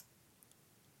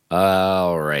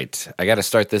All right. I got to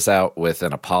start this out with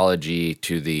an apology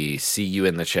to the See You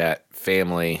in the Chat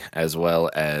family, as well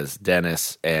as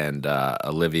Dennis and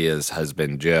Olivia's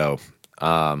husband, Joe.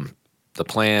 The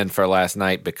plan for last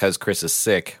night, because Chris is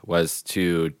sick, was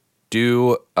to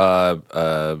do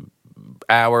a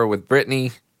hour with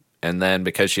Brittany, and then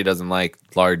because she doesn't like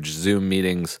large Zoom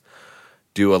meetings,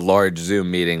 do a large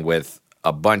Zoom meeting with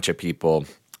a bunch of people,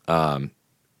 and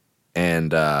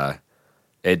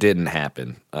it didn't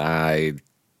happen. I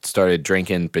started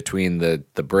drinking between the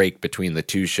break between the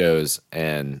two shows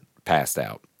and passed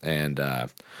out. And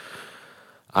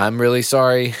I'm really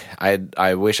sorry.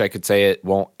 I wish I could say it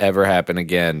won't ever happen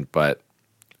again, but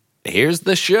here's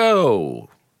the show.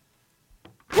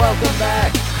 Welcome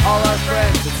back, all our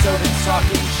friends, and so it's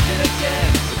talking shit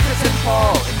again. With Chris and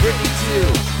Paul and Brittany too.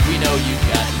 We know you've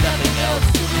got nothing else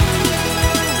to do.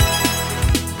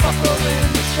 Buckle in,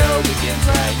 the show begins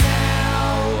right now.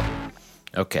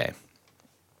 Okay.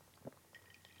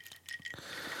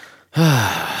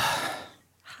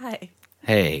 Hi.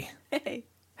 Hey. Hey.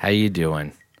 How you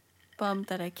doing? Bummed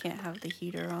that I can't have the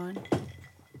heater on.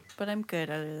 But I'm good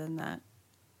other than that.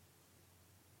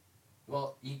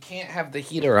 Well, you can't have the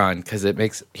heater on because it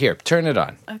makes... Here, turn it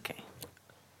on. Okay.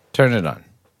 Turn it on.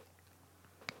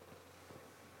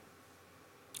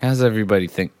 How does everybody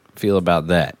feel about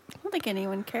that? I don't think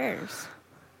anyone cares.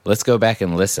 Let's go back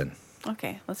and listen.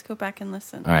 Okay, let's go back and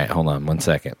listen. All right, hold on 1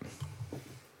 second.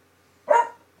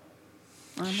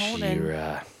 I'm holding.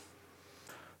 All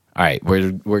right,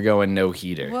 we're going no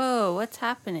heater. Whoa, what's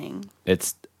happening?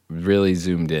 It's really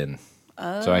zoomed in.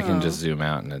 Oh. So I can just zoom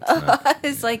out and it's not.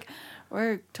 It's like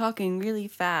we're talking really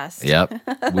fast. Yep.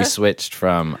 We switched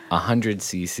from 100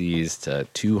 cc's to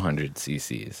 200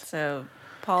 cc's. So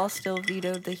Paul still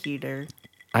vetoed the heater.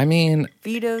 I mean...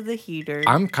 Veto the heater.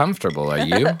 I'm comfortable. Are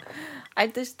you? I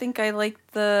just think I like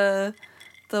the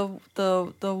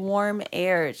warm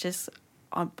air. It's just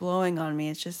blowing on me.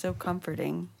 It's just so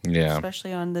comforting. Yeah.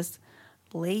 Especially on this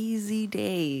lazy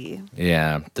day.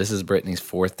 Yeah. This is Brittany's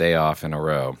 4th day off in a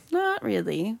row. Not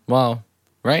really. Well,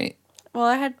 right? Well,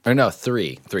 I had... Or no,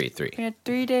 three. We had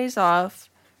 3 days off,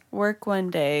 work 1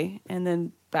 day, and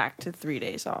then back to 3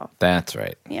 days off. That's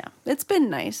right. Yeah. It's been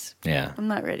nice. Yeah. I'm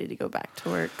not ready to go back to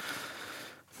work.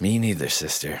 Me neither,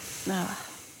 sister.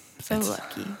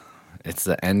 Lucky. It's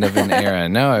the end of an era.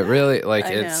 No, it really, like,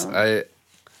 I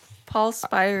Paul's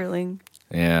spiraling.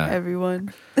 Yeah.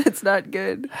 Everyone. It's not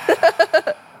good.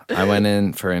 I went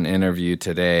in for an interview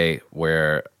today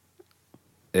where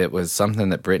it was something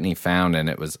that Brittany found, and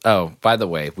it was, oh, by the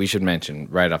way, we should mention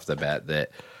right off the bat that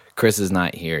Chris is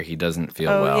not here. He doesn't feel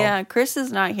well. Oh, yeah, Chris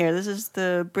is not here. This is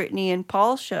the Brittany and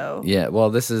Paul show. Yeah, well,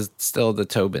 this is still the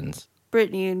Tobins.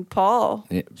 Brittany and Paul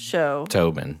show.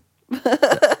 Tobin.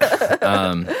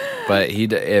 But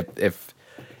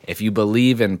if you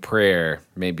believe in prayer,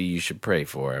 maybe you should pray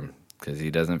for him because he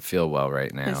doesn't feel well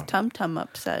right now. His tum-tum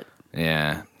upset.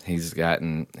 Yeah, he's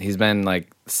been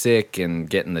like sick and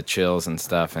getting the chills and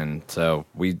stuff, and so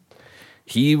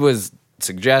he was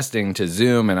suggesting to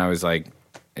Zoom, and I was like,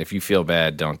 if you feel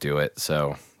bad, don't do it.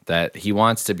 So that he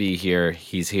wants to be here,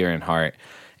 he's here in heart.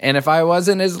 And if I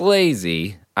wasn't as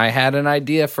lazy, I had an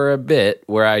idea for a bit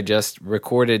where I just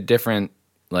recorded different,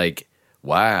 like,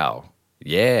 wow,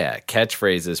 yeah,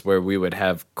 catchphrases where we would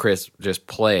have Chris just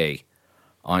play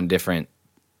on the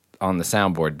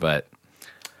soundboard, but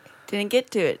didn't get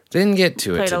to it. Didn't get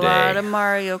to it today. Played a lot of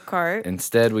Mario Kart.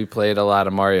 Instead, we played a lot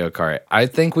of Mario Kart. I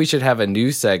think we should have a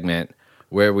new segment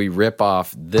where we rip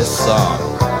off this song.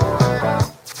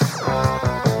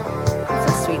 It's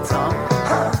a sweet song.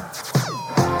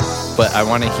 But I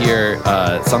want to hear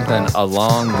something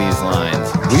along these lines.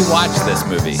 We watched this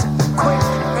movie.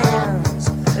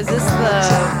 Is this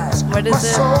what is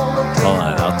it? Hold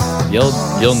on,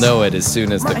 you'll know it as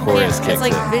soon as the chorus kicks in. It's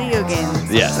like video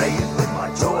games. Yes.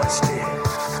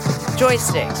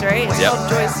 Joysticks, right? It's called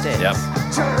Joysticks. Yep.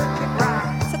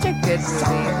 Such a good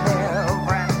movie.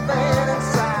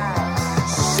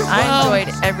 I enjoyed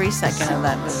every second of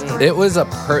that movie. It was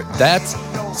that's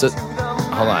so.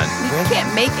 Hold on. You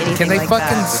can't make anything. Can they like fucking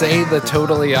that. say the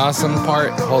totally awesome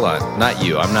part? Hold on. Not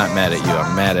you. I'm not mad at you.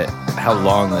 I'm mad at how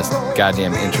long this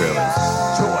goddamn intro is.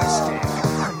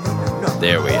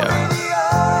 There we are.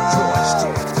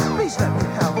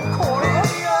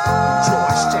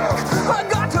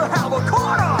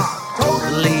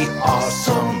 Totally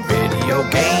awesome video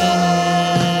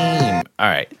game. All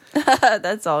right.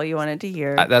 That's all you wanted to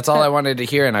hear. That's all I wanted to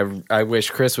hear, and I wish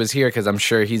Chris was here because I'm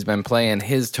sure he's been playing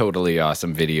his totally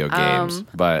awesome video games.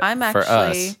 But I'm for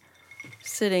actually us,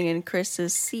 sitting in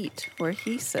Chris's seat where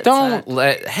he sits. don't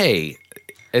hey,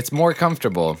 It's more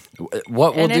comfortable.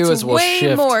 What we'll and do it's is we'll way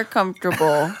shift. more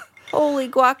comfortable. Holy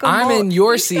guacamole! I'm in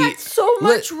your He's seat. got so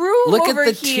much room Look over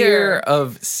at the here. tier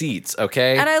of seats,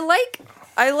 okay? And I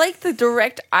like the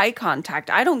direct eye contact.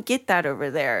 I don't get that over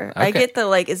there. I Okay. get the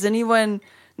like, is anyone?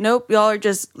 Nope. Y'all are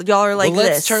like well,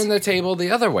 let's this. turn the table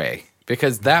the other way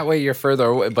because that way you're further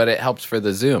away, but it helps for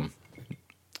the zoom.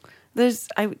 Let's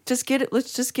just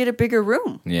get a bigger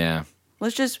room. Yeah.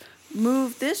 Let's just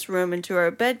move this room into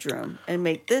our bedroom and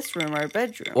make this room our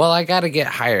bedroom. Well, I got to get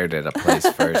hired at a place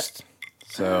first.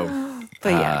 So,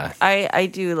 But yeah, I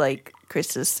do like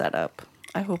Chris's setup.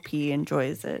 I hope he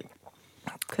enjoys it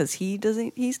because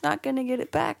he's not going to get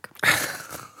it back.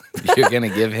 you're going to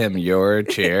give him your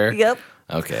chair? Yep.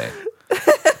 Okay.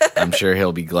 I'm sure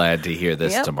he'll be glad to hear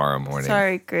this Yep. tomorrow morning.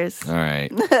 Sorry, Chris. All right.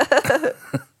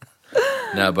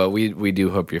 No, but we do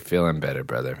hope you're feeling better,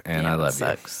 brother. And I love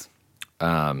sucks.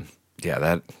 you.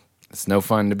 Yeah, it's no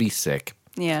fun to be sick.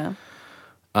 Yeah.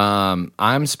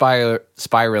 I'm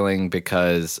spiraling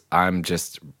because I'm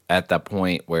just at that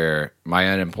point where my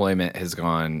unemployment has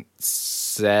gone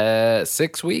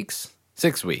 6 weeks.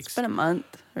 6 weeks. It's been a month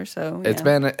or so. It's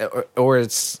been, or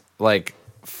it's like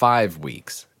 5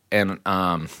 weeks. And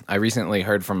I recently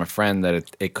heard from a friend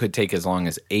that it could take as long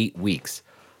as 8 weeks.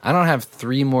 I don't have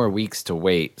 3 more weeks to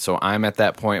wait. So I'm at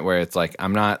that point where it's like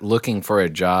I'm not looking for a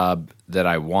job that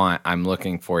I want. I'm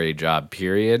looking for a job,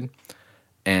 period.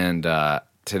 And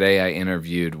today I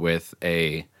interviewed with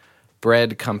a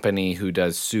bread company who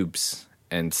does soups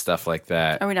and stuff like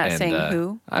that. Are we not saying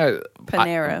who?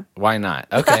 Panera. Why not?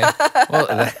 Okay.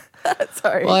 Well,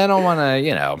 Sorry. well, I don't want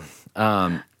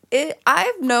to,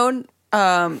 I've known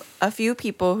a few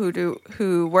people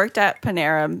who worked at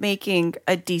Panera making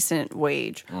a decent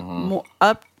wage,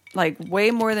 up like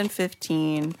way more than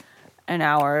 15 an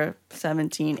hour,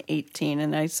 17, 18.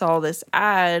 And I saw this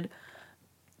ad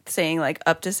saying like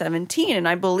up to 17, and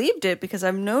I believed it because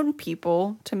I've known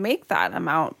people to make that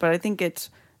amount. But I think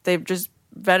they've just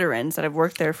veterans that have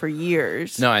worked there for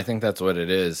years. No, I think that's what it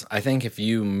is. I think if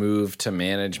you move to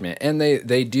management, and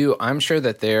they do, I'm sure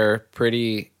that they're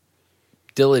pretty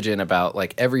diligent about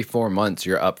like every 4 months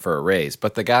you're up for a raise.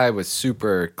 But the guy was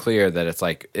super clear that it's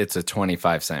a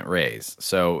 25-cent raise.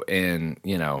 So in,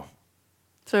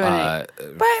 So by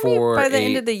the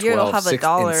end of the year, they'll have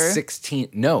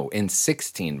 $1. In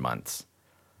 16 months.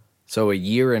 So a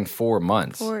year and 4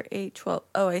 months. 4, 8, 12.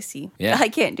 Oh, I see. Yeah. I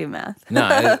can't do math. No,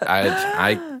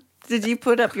 I Did you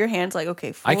put up your hands like,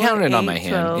 okay, 4, I counted 8, on my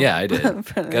hand. 12. Yeah, I did.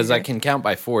 Because I can count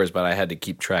by fours, but I had to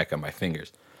keep track on my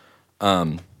fingers.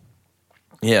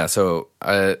 Yeah, so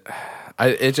it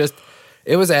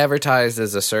was advertised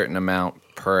as a certain amount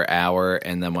per hour,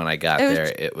 and then when I got there,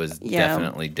 it was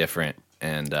definitely different.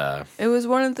 And it was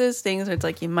one of those things where it's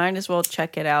like you might as well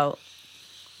check it out.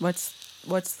 What's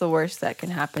the worst that can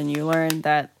happen? You learn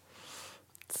that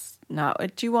it's not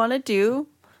what you want to do.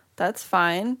 That's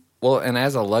fine. Well, and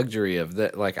as a luxury of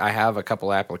that, like I have a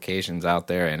couple applications out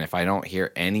there, and if I don't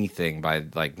hear anything by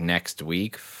like next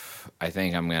week, I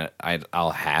think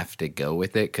I'll have to go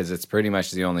with it because it's pretty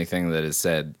much the only thing that has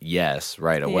said yes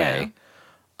right away.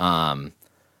 Yeah.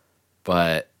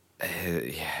 But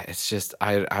yeah, it's just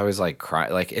I was like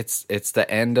crying, like it's the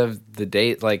end of the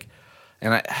date, like,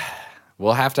 and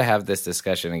we'll have to have this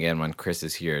discussion again when Chris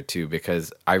is here too,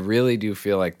 because I really do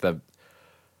feel like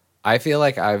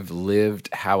I've lived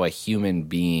how a human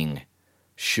being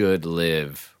should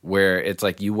live, where it's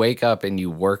like you wake up and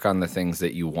you work on the things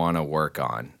that you want to work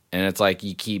on. And it's like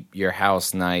you keep your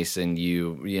house nice and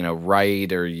you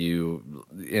write or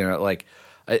like,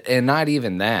 and not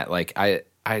even that. Like I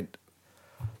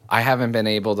haven't been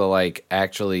able to like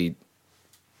actually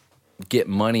get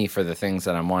money for the things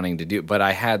that I'm wanting to do, but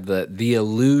I had the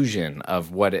illusion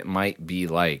of what it might be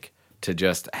like to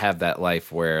just have that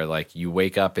life where like you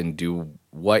wake up and do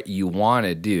what you want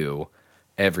to do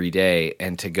every day,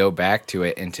 and to go back to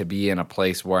it and to be in a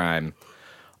place where I'm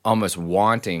almost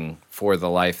wanting for the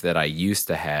life that I used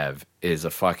to have is a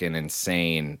fucking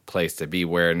insane place to be,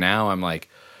 where now I'm like,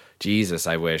 Jesus,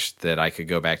 I wish that I could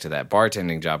go back to that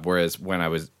bartending job. Whereas when I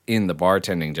was in the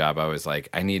bartending job, I was like,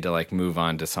 I need to like move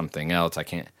on to something else. I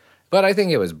can't. But I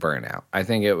think it was burnout. I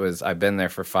think it was, I've been there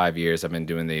for 5 years. I've been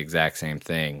doing the exact same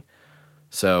thing.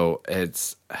 So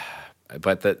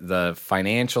but the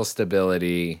financial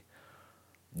stability,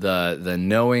 the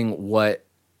knowing what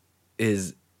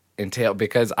is entailed,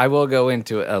 because I will go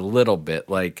into it a little bit,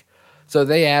 like, so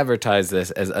they advertise this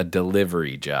as a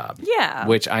delivery job. Yeah.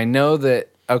 Which I know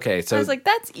that, okay, so I was like,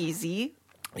 that's easy.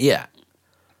 yeah.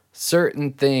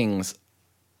 Certain things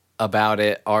about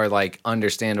it are like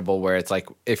understandable, where it's like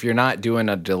if you're not doing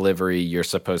a delivery, you're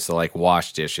supposed to like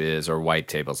wash dishes or wipe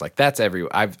tables. Like that's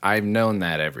I've known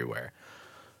that everywhere.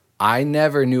 I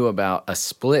never knew about a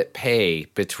split pay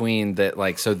between that,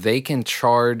 like, so they can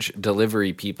charge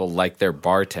delivery people like they're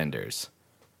bartenders.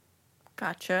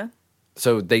 Gotcha.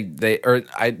 So they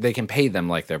can pay them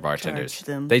like they're bartenders. Charge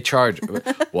them. They charge.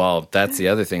 Well, that's the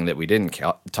other thing that we didn't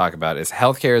talk about is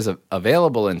healthcare is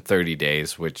available in 30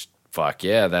 days, which fuck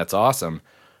yeah, that's awesome.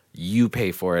 You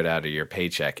pay for it out of your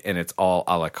paycheck, and it's all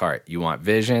a la carte. You want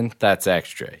vision, that's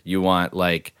extra. You want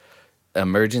like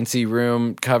emergency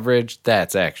room coverage,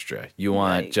 that's extra. You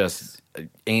want just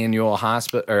annual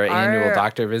hospital or annual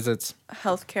doctor visits.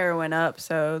 Healthcare went up,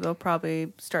 so they'll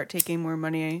probably start taking more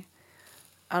money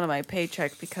out of my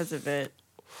paycheck because of it.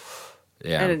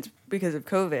 Yeah. And it's because of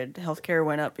COVID. Healthcare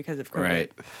went up because of COVID.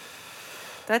 Right.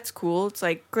 That's cool. It's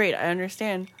like, great, I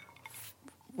understand.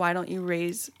 Why don't you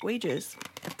raise wages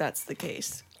if that's the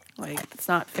case? Like, it's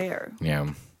not fair. Yeah.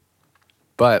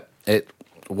 But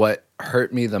what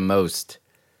hurt me the most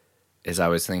is I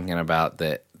was thinking about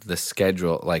the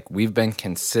schedule. Like, we've been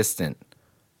consistent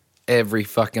every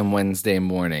fucking Wednesday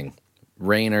morning.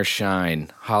 Rain or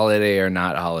shine, holiday or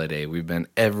not holiday. We've been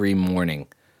every morning.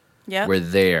 Yeah. We're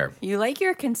there. You like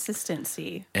your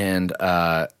consistency. And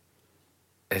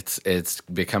it's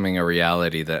becoming a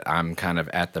reality that I'm kind of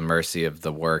at the mercy of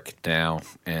the work now,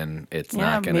 and it's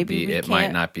not going to be, it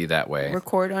might not be that way.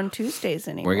 Record on Tuesdays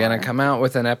anymore. We're going to come out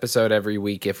with an episode every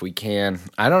week if we can.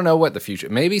 I don't know what the future,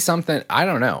 maybe something, I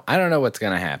don't know. I don't know what's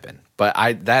going to happen, but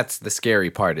that's the scary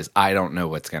part is I don't know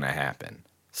what's going to happen.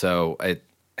 So it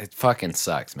fucking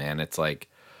sucks, man. It's like,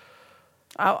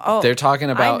 they're talking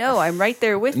about. I know. I'm right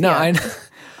there with you. No, I know.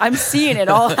 I'm seeing it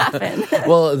all happen.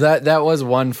 Well, that was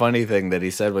one funny thing that he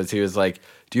said was he was like,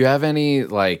 "Do you have any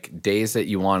like days that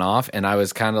you want off?" And I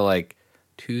was kind of like,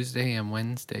 Tuesday and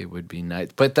Wednesday would be nice.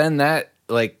 But then that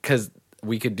like because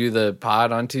we could do the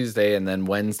pod on Tuesday and then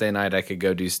Wednesday night I could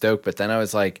go do Stoke. But then I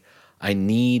was like, I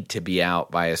need to be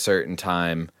out by a certain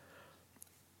time.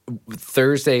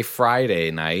 Thursday,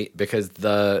 Friday night because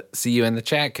the See You in the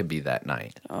Chat could be that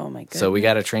night. Oh my goodness. So we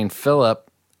got to train Philip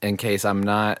in case I'm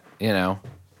not,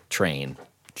 train.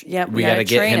 Yeah, we got to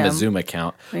get him a Zoom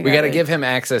account. We got to give him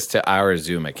access to our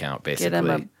Zoom account, basically. Get him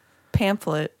a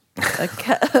pamphlet.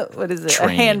 What is it? A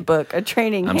handbook, a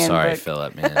training handbook. I'm sorry,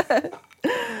 Philip, man.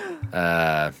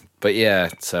 But yeah,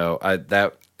 so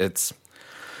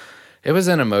it was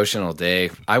an emotional day.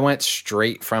 I went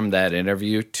straight from that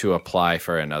interview to apply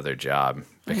for another job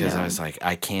because I was like,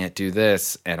 I can't do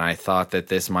this. And I thought that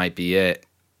this might be it.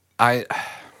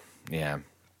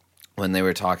 When they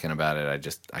were talking about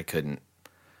it, I couldn't.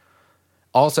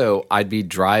 Also, I'd be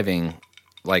driving,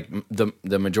 like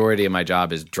the majority of my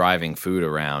job is driving food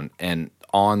around. And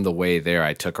on the way there,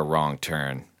 I took a wrong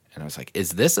turn. And I was like,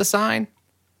 is this a sign?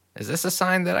 Is this a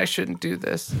sign that I shouldn't do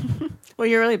this? Well,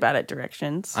 you're really bad at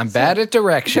directions. I'm bad at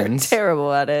directions. You're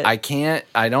terrible at it. I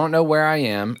don't know where I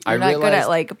am. You're not good at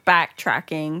like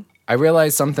backtracking. I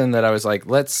realized something that I was like,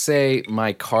 let's say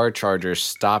my car charger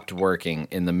stopped working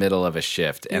in the middle of a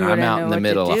shift and I'm out in the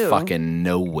middle of fucking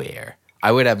nowhere.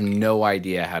 I would have no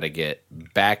idea how to get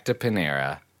back to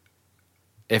Panera.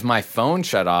 If my phone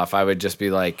shut off, I would just be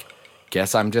like,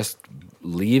 guess I'm just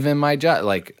leaving my job.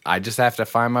 Like, I just have to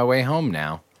find my way home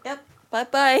now. Yep.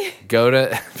 Bye-bye.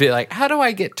 Be like, how do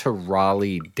I get to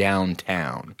Raleigh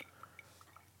downtown?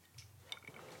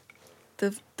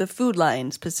 The food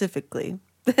line specifically.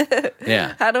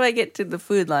 Yeah. How do I get to the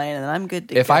food line and I'm good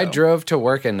to go? If I drove to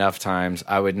work enough times,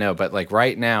 I would know. But like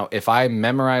right now, if I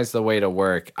memorize the way to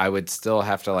work, I would still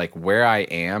have to like where I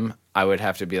am, I would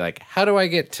have to be like, how do I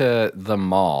get to the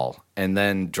mall? And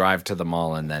then drive to the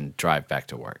mall and then drive back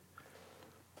to work.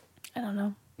 I don't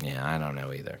know. Yeah, I don't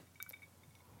know either.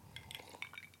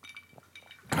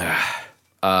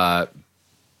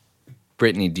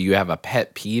 Brittany, do you have a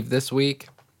pet peeve this week?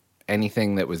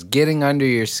 Anything that was getting under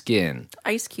your skin?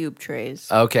 Ice cube trays.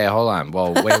 Okay, hold on.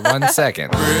 Well, wait 1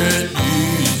 second.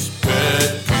 Brittany's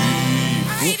pet peeve.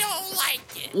 I don't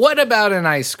like it. What about an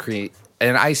ice cream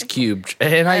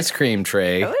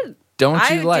tray?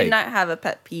 Don't you like? I do not have a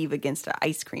pet peeve against an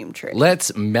ice cream tray.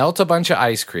 Let's melt a bunch of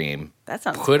ice cream. That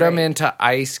sounds Put great. them into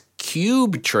ice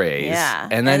cube trays. Yeah.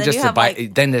 And then just you to have, bite.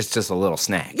 like- Then it's just a little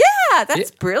snack. Yeah,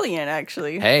 that's brilliant,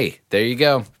 actually. Hey, there you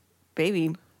go.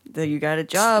 Baby, you got a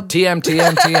job.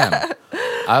 TM.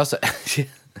 I also,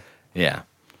 yeah.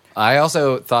 I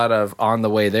also thought of on the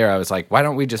way there, I was like, why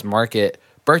don't we just market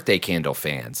birthday candle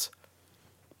fans?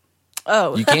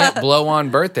 Oh. You can't blow on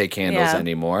birthday candles Yeah.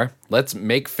 anymore. Let's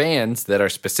make fans that are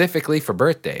specifically for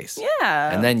birthdays.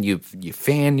 Yeah. And then you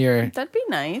fan your. That'd be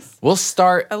nice. We'll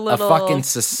start a little- fucking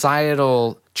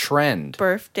societal trend.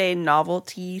 Birthday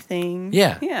novelty thing.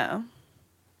 Yeah. Yeah.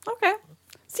 Okay.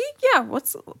 See, yeah,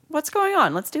 what's going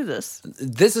on? Let's do this.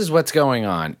 This is what's going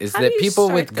on, is How that do you people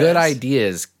start with good this?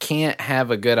 ideas can't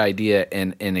have a good idea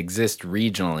and exist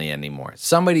regionally anymore.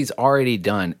 Somebody's already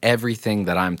done everything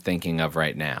that I'm thinking of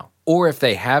right now. Or if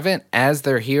they haven't, as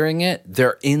they're hearing it,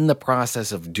 they're in the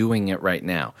process of doing it right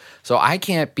now. So I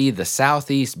can't be the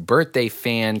Southeast birthday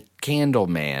fan candle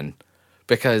man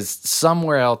because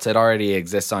somewhere else it already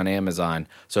exists on Amazon.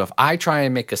 So if I try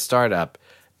and make a startup,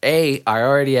 A, I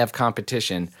already have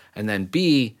competition, and then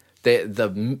B,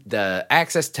 the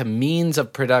access to means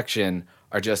of production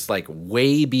are just like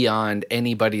way beyond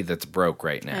anybody that's broke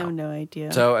right I now. have no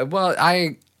idea. So, well,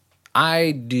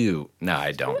 I do. No,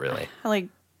 I don't really. Like,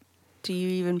 do you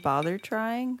even bother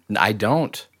trying? I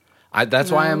don't.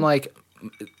 That's why I'm No. like,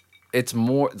 it's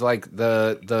more like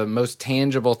the most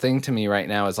tangible thing to me right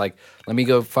now is like, let me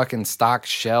go fucking stock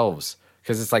shelves.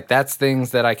 Because it's like, that's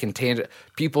things that I can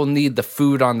people need the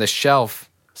food on the shelf.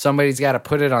 Somebody's got to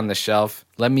put it on the shelf.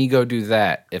 Let me go do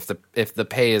that. If the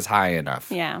pay is high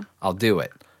enough, Yeah. I'll do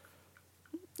it.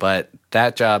 But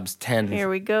that job's 10. Here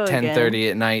we go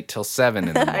 10:30 at night till 7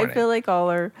 in the morning. I feel like all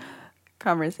our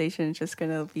conversation is just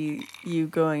gonna be you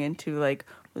going into like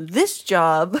this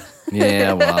job.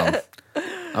 Yeah, well,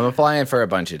 I'm applying for a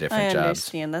bunch of I different jobs.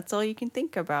 understand. That's all you can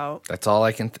think about. That's all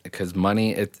I can, because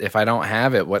money, if I don't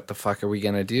have it, what the fuck are we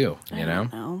going to do? You know?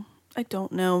 No, I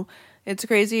don't know. It's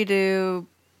crazy to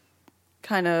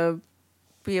kind of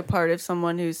be a part of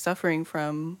someone who's suffering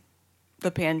from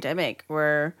the pandemic,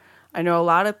 where I know a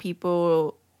lot of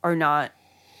people are not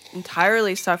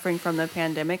entirely suffering from the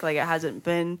pandemic. Like, it hasn't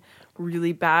been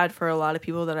really bad for a lot of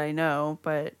people that I know,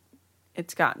 but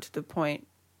it's gotten to the point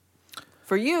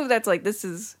for you that's like, this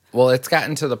is Well, it's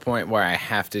gotten to the point where I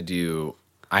have to do,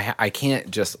 I can't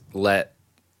just let,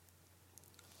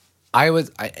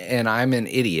 and I'm an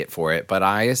idiot for it, but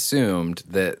I assumed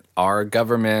that our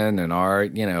government and our,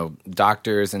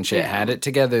 doctors and shit Yeah. had it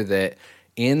together that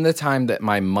in the time that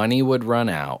my money would run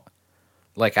out,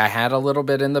 like I had a little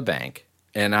bit in the bank,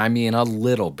 and I mean a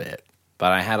little bit,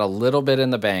 but I had a little bit in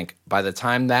the bank. By the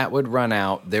time that would run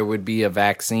out, there would be a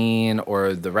vaccine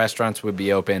or the restaurants would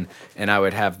be open, and I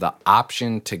would have the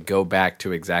option to go back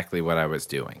to exactly what I was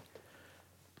doing.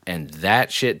 And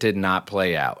that shit did not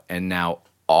play out. And now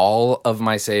all of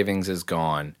my savings is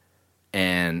gone,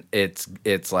 and it's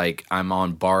like I'm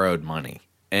on borrowed money.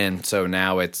 And so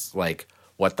now it's like,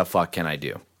 what the fuck can I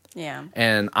do? yeah.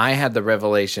 And I had the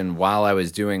revelation while I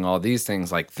was doing all these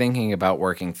things, like thinking about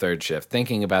working third shift,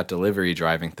 thinking about delivery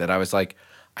driving, that I was like,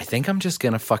 I think I'm just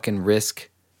going to fucking risk.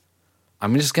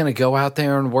 I'm just going to go out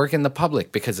there and work in the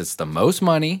public because it's the most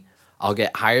money. I'll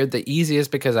get hired the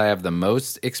easiest because I have the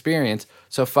most experience.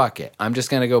 So fuck it. I'm just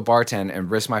going to go bartend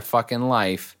and risk my fucking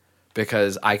life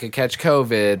because I could catch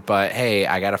COVID, but hey,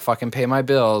 I got to fucking pay my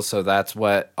bills. So that's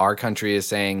what our country is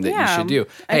saying that you should do.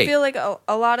 Hey, I feel like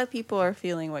a lot of people are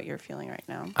feeling what you're feeling right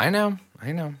now. I know.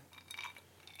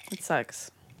 It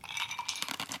sucks.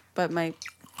 But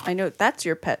I know that's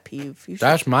your pet peeve. You should-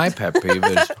 That's my pet peeve.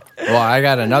 Well, I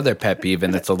got another pet peeve,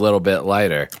 and it's a little bit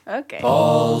lighter. okay.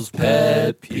 Paul's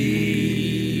pet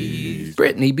peeve.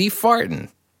 Brittany be farting.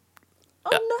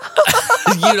 Oh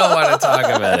no. You don't want to talk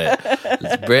about it.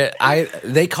 It's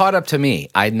they caught up to me.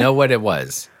 I know what it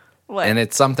was. What? And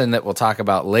it's something that we'll talk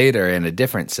about later in a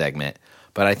different segment.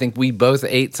 But I think we both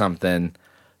ate something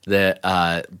that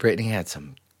Brittany had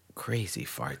some crazy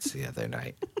farts the other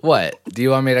night. What? Do you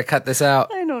want me to cut this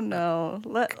out? I don't know.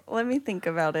 Let me think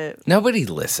about it. Nobody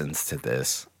listens to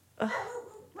this. I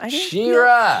didn't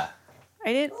Shira!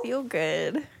 I didn't feel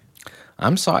good.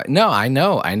 I'm sorry. No, I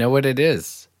know. I know what it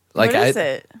is. Like, What is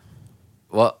it?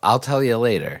 Well, I'll tell you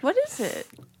later. What is it?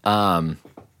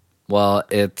 Well,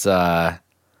 it's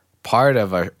part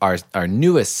of our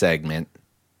newest segment.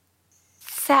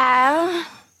 So,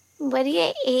 what do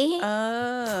you eat?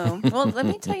 Oh. Well, let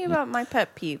me tell you about my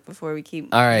pet peeve before we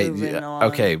keep All right. moving along.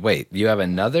 Okay, wait. You have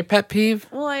another pet peeve?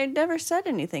 Well, I never said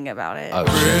anything about it. Oh,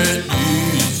 shit.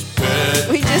 Brittany's pet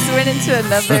We just went into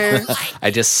another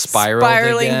I just spiraled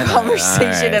spiraling again? conversation All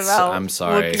right, about I'm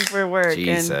sorry. looking for work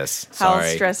Jesus. and how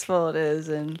Sorry. stressful it is.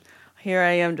 And here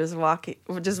I am just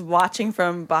watching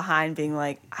from behind, being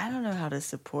like, I don't know how to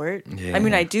support. Yeah. I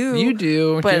mean, I do. You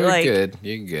do. but You're like, good.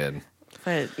 You're good.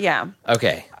 But yeah,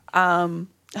 Okay. mine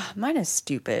is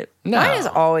stupid. No. Mine is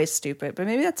always stupid, but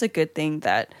maybe that's a good thing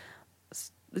that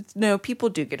no, people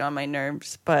do get on my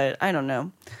nerves, but I don't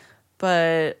know.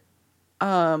 But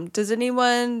Does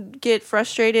anyone get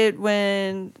frustrated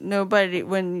when you're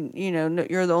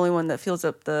the only one that fills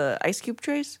up the ice cube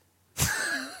trays?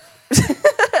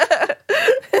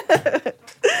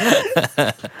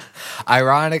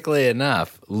 Ironically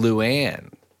enough,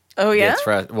 Luann. Oh yeah.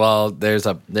 Well, there's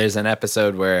an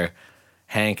episode where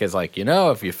Hank is like,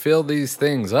 if you fill these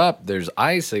things up, there's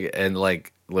ice, and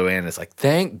like Luann is like,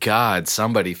 thank God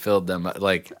somebody filled them up.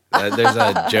 Like, there's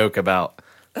a joke about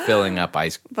filling up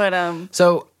ice. But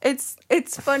so it's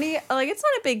funny. Like, it's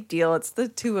not a big deal. It's the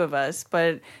two of us,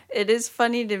 but it is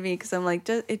funny to me because I'm like,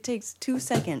 it takes 2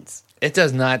 seconds. It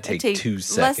does not take 2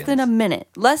 seconds. Less than a minute.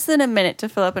 Less than a minute to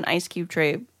fill up an ice cube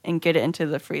tray and get it into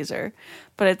the freezer.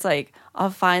 But it's like, I'll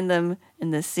find them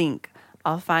in the sink.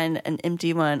 I'll find an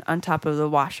empty one on top of the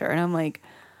washer. And I'm like,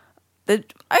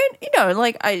 it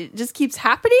just keeps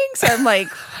happening. So I'm like,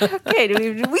 okay,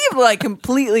 we've like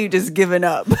completely just given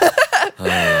up.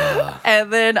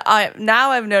 And then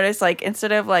I've noticed, like,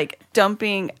 instead of like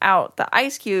dumping out the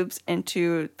ice cubes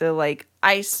into the like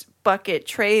ice bucket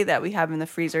tray that we have in the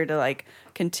freezer to like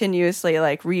continuously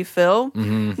like refill,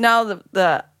 now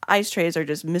the ice trays are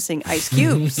just missing ice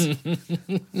cubes. So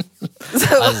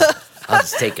I'll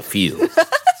just take a few.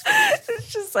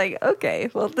 it's just like, okay,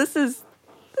 well, this is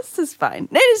fine.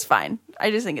 It is fine. I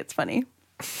just think it's funny.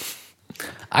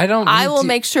 I will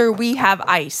make sure we have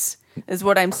ice, is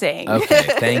what I'm saying. Okay,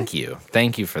 thank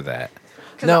you for that.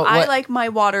 No, I like my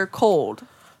water cold,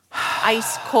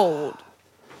 ice cold.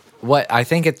 What I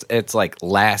think it's like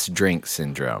last drink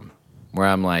syndrome, where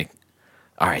I'm like,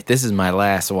 all right, this is my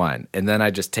last one, and then I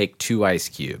just take 2 ice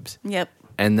cubes. Yep.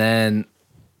 And then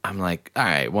I'm like, all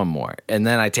right, one more, and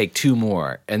then I take 2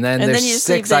 more, and then there's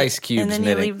 6 ice cubes. And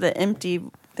then you leave the empty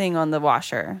thing on the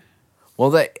washer.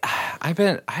 Well, I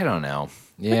don't know.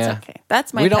 Yeah, it's okay.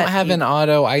 That's my. We don't pet have peeve. an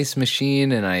auto ice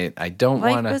machine, and I don't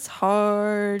want to. Life is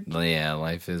hard. Yeah,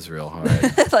 life is real hard.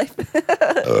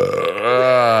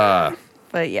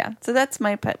 But yeah, so that's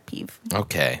my pet peeve.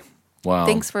 Okay. Well,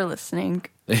 thanks for listening.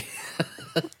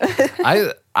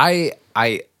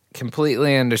 I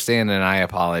completely understand, and I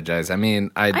apologize. I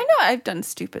mean, I know I've done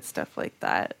stupid stuff like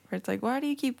that where it's like, why do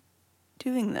you keep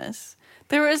doing this?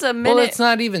 There was a minute. Well, it's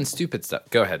not even stupid stuff.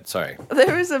 Go ahead. Sorry.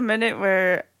 There was a minute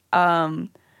where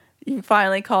you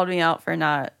finally called me out for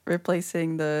not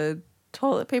replacing the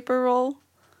toilet paper roll.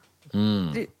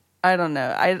 I don't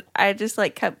know. I just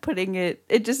like kept putting it.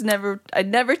 It just I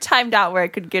never timed out where I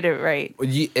could get it right.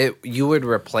 You would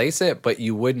replace it, but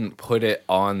you wouldn't put it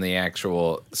on the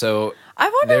actual. So I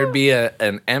wonder, there'd be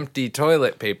an empty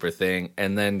toilet paper thing,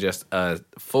 and then just a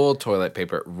full toilet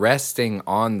paper resting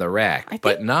on the rack,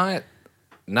 but not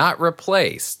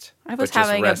replaced. I was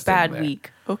having a bad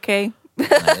week. Okay.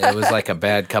 It was like a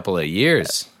bad couple of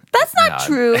years. That's not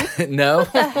true. No?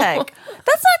 What the heck?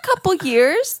 That's not a couple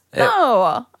years.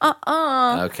 No.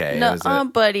 Okay. No,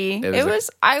 buddy. It was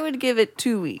I would give it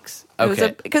 2 weeks.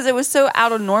 Okay. Because it was so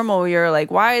out of normal. You're like,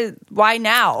 why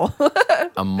now?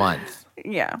 A month.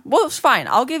 Yeah. Well, it's fine.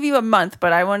 I'll give you a month,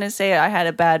 but I want to say I had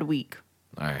a bad week.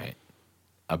 All right.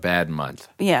 A bad month.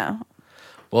 Yeah.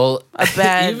 Well, a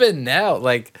bad... even now,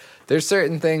 like, there's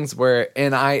certain things where,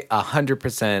 and I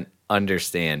 100%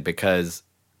 understand, because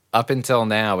up until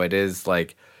now, it is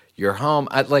like you're home.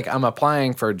 I'm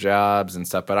applying for jobs and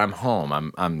stuff, but I'm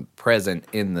home. I'm present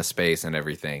in the space and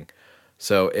everything.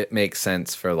 So it makes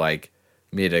sense for like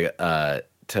me to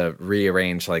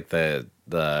rearrange like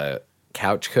the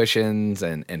couch cushions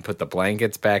and put the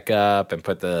blankets back up and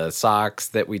put the socks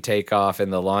that we take off in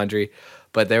the laundry.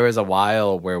 But there was a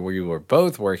while where we were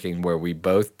both working where we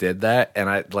both did that, and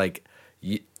I like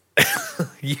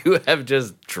you have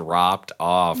just dropped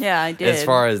off. Yeah, I did. As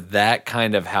far as that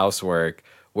kind of housework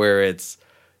where it's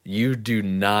you do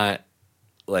not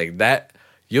like that.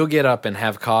 You'll get up and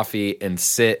have coffee and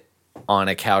sit on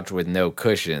a couch with no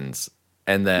cushions,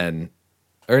 and then,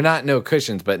 or not no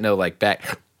cushions, but no like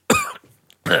back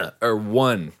or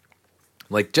one,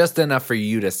 like just enough for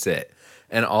you to sit,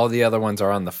 and all the other ones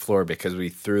are on the floor because we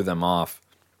threw them off.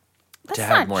 That's to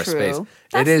have more true. space.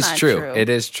 That's it is not true. It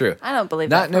is true. I don't believe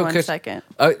not that for no 1 second.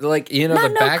 Like, you know, Not the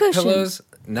no back cushions. pillows.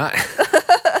 Not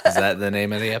is that the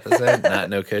name of the episode? Not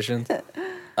no cushions.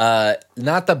 Not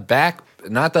the back.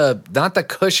 Not the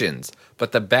cushions,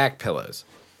 but the back pillows.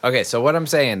 Okay, so what I'm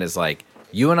saying is like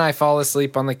you and I fall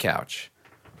asleep on the couch.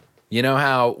 You know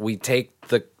how we take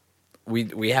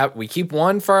we keep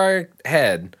one for our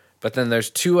head, but then there's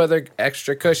 2 other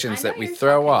extra cushions that we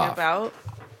throw off. About.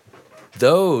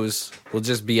 Those will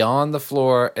just be on the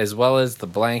floor as well as the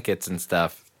blankets and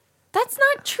stuff. That's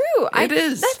not true. It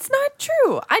is. That's not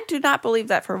true. I do not believe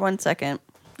that for 1 second.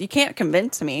 You can't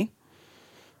convince me.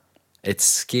 It's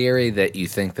scary that you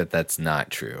think that that's not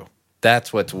true.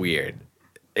 That's what's weird.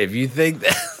 If you think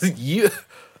that you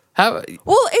how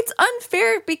Well, it's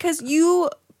unfair because you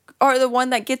are the one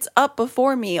that gets up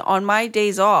before me on my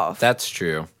days off. that's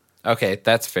true. Okay,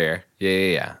 that's fair.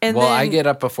 Yeah. And well, I then- get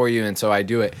up before you, and so I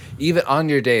do it even on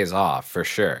your days off for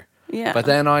sure. Yeah. But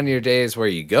then on your days where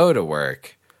you go to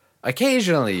work,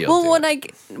 occasionally you'll. Well, do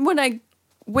it. when I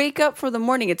wake up for the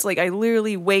morning, it's like I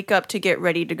literally wake up to get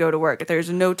ready to go to work. There's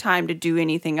no time to do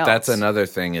anything else. That's another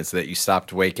thing is that you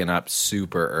stopped waking up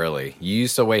super early. You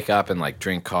used to wake up and like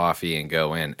drink coffee and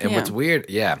go in. And Yeah. what's weird,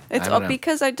 It's I don't know.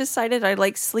 because I decided I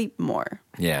like sleep more.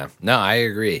 Yeah, no, I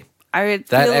agree. I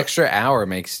That feel, extra hour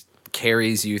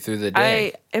carries you through the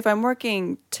day. if I'm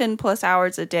working 10 plus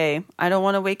hours a day, I don't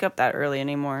want to wake up that early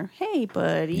anymore. Hey,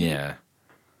 buddy. Yeah.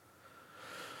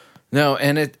 No,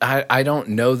 and I don't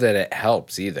know that it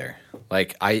helps either.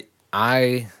 Like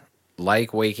I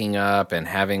like waking up and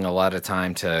having a lot of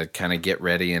time to kind of get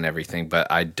ready and everything, but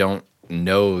I don't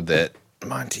know that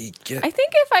Monty I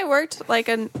think if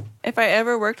I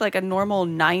ever worked like a normal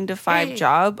 9 to 5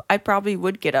 job, I probably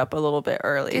would get up a little bit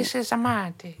early. This is a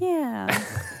Monty. Yeah.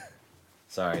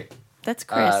 Sorry. That's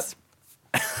Chris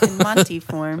in Monty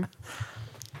form.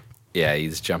 Yeah,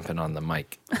 he's jumping on the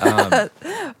mic.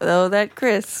 Oh, that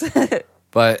Chris.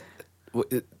 But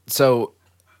so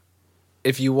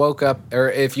if you woke up or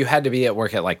if you had to be at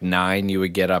work at like 9, you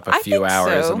would get up a I few think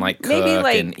hours so. and like cook Maybe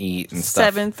like and eat and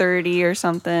stuff. 7:30 or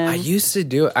something. I used to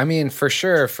do it. I mean, for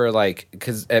sure, for like,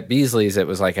 because at Beasley's, it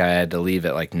was like I had to leave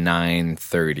at like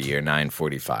 9:30 or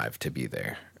 9:45 to be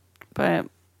there. But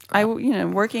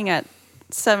working at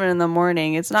 7 in the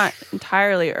morning, it's not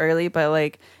entirely early, but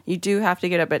like you do have to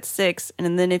get up at 6,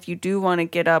 and then if you do want to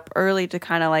get up early to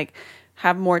kind of like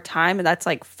have more time, and that's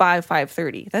like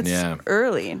 5:30. That's Yeah.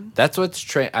 early. That's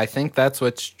I think that's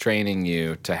what's training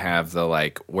you to have the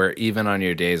like, where even on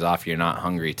your days off, you're not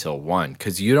hungry till 1,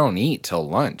 because you don't eat till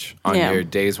lunch on Yeah. your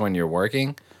days when you're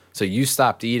working. So you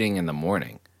stopped eating in the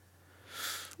morning.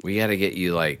 We got to get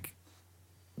you like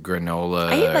granola.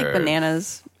 I eat like or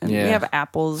bananas, and Yeah. we have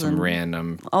apples, some and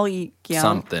random I'll eat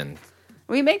something.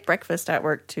 We make breakfast at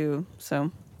work too,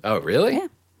 so Oh, really? Yeah.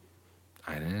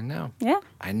 I didn't know. yeah,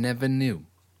 I never knew.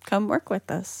 come work with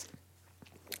us.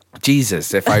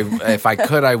 Jesus, if I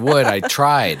could, I would. I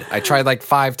tried like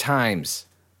 5 times.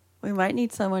 We might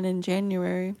need someone in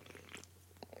January.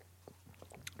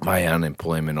 My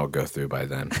unemployment will go through by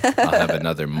then. I'll have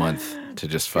another month to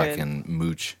just fucking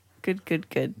mooch.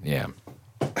 Good. Yeah.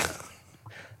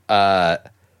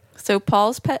 So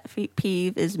Paul's pet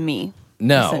peeve is me.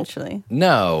 No. Essentially.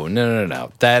 No.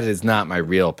 That is not my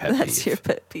real pet That's peeve. your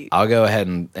pet peeve. I'll go ahead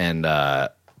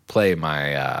and play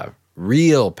my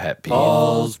real pet peeve.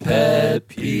 Paul's pet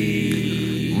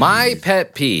peeve. My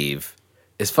pet peeve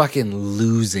is fucking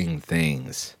losing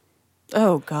things.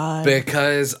 Oh God.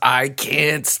 Because I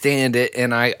can't stand it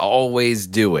and I always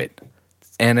do it.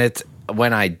 And it's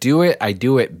when I do it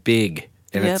big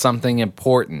and Yep. it's something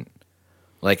important.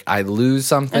 Like I lose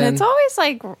something. And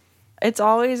it's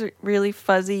always really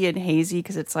fuzzy and hazy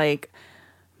because it's like,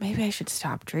 maybe I should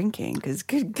stop drinking because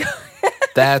good God.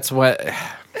 That's what.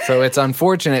 So it's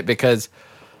unfortunate because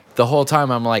the whole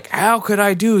time I'm like, how could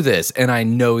I do this? And I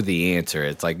know the answer.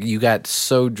 It's like you got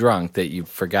so drunk that you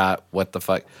forgot what the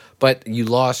fuck, but you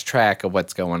lost track of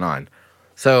what's going on.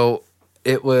 So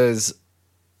it was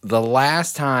the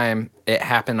last time it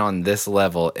happened on this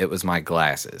level, it was my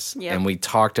glasses. Yep. And we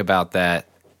talked about that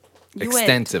You went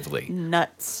extensively.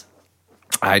 nuts.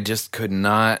 I just could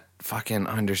not fucking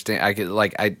understand.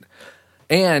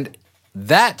 And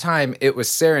that time it was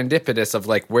serendipitous of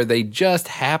like where they just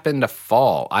happened to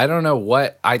fall. I don't know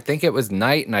what. I think it was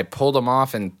night, and I pulled them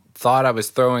off and thought I was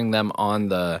throwing them on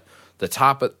the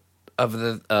top of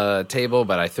the table,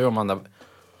 but I threw them on the.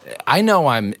 I know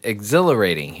I'm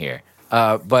exhilarating here,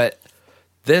 but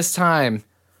this time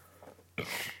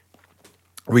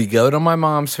we go to my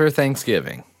mom's for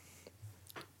Thanksgiving.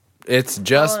 It's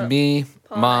just Paul- me,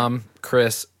 Paul- Mom,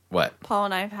 Chris. What? Paul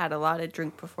and I have had a lot of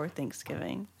drink before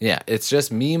Thanksgiving. Yeah, it's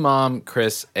just me, Mom,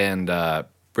 Chris, and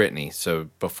Brittany. So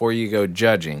before you go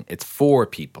judging, it's 4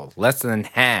 people, less than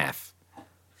half.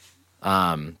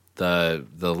 The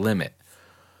limit.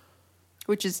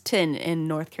 Which is 10 in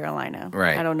North Carolina.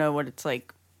 Right. I don't know what it's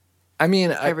like I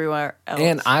mean, everywhere else.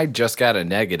 and I just got a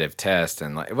negative test,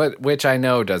 and which I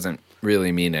know doesn't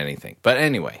really mean anything. But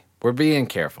anyway, we're being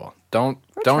careful. Don't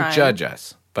trying. judge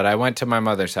us. But I went to my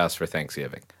mother's house for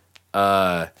Thanksgiving.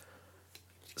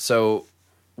 So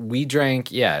we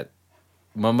drank,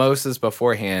 mimosas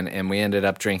beforehand, and we ended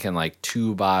up drinking like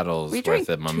 2 bottles We drank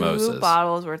worth of mimosas. 2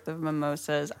 bottles worth of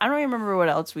mimosas. I don't remember what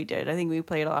else we did. I think we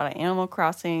played a lot of Animal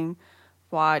Crossing,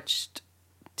 watched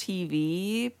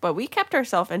TV, but we kept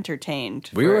ourselves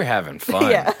entertained. We were having fun.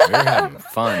 Yeah. We were having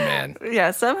fun, man.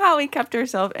 Yeah, somehow we kept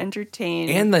ourselves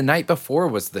entertained. And the night before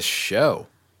was the show.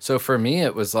 So for me,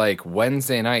 it was like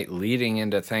Wednesday night leading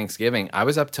into Thanksgiving. I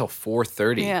was up till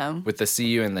 4:30 Yeah. with the See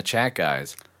You in the Chat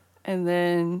guys. And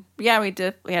then, yeah, we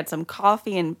had some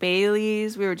coffee and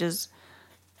Baileys. We were just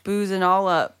boozing all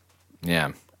up.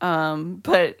 Yeah.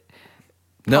 But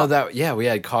No, we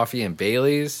had coffee and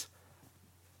Bailey's.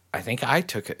 I think I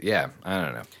took it. Yeah, I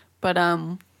don't know. But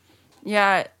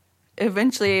yeah,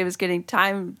 eventually it was getting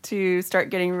time to start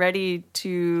getting ready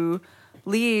to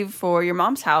leave for your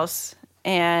mom's house.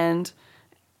 And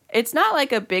it's not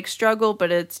like a big struggle,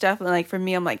 but it's definitely like for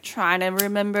me, I'm like trying to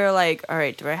remember, like, all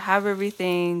right, do I have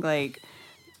everything? Like,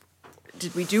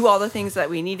 did we do all the things that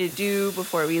we need to do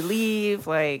before we leave?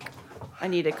 Like, I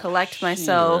need to collect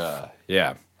myself.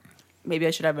 Yeah. Maybe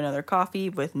I should have another coffee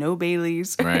with no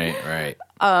Baileys. Right.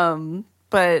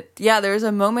 But yeah, there's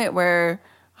a moment where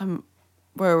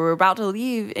we're about to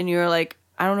leave, and you're like,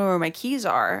 I don't know where my keys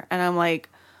are, and I'm like,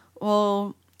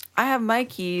 well, I have my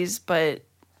keys, but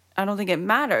I don't think it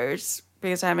matters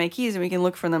because I have my keys, and we can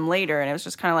look for them later. And it was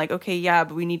just kind of like, okay, yeah,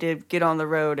 but we need to get on the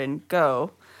road and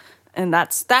go, and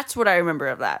that's what I remember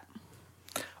of that.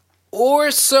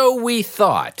 Or so we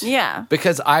thought. Yeah.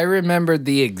 Because I remembered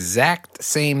the exact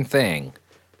same thing.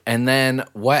 And then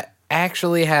what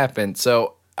actually happened,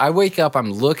 so I wake up,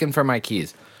 I'm looking for my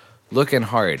keys. Looking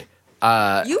hard.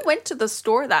 You went to the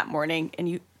store that morning,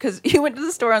 and because you went to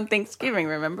the store on Thanksgiving,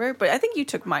 remember? But I think you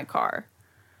took my car.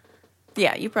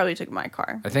 Yeah, you probably took my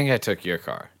car. I think I took your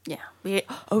car. Yeah. We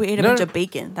ate a bunch of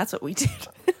bacon. That's what we did.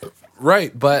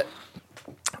 Right, but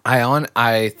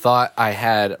I thought I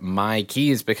had my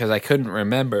keys because I couldn't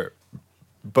remember.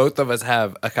 Both of us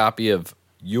have a copy of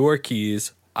your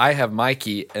keys. I have my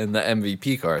key and the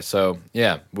MVP car. So,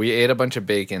 yeah, we ate a bunch of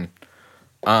bacon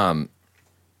on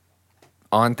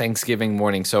Thanksgiving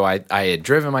morning. So I had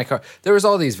driven my car. There was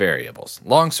all these variables.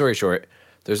 Long story short,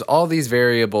 there's all these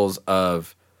variables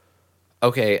of,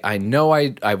 okay, I know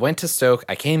I went to Stoke.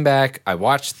 I came back. I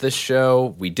watched the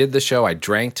show. We did the show. I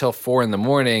drank till 4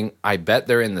 a.m. I bet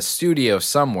they're in the studio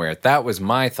somewhere. That was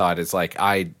my thought. It's like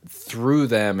I threw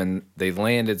them and they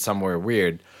landed somewhere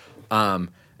weird.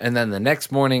 And then the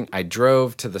next morning, I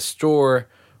drove to the store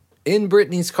in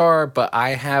Brittany's car, but I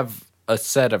have a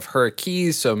set of her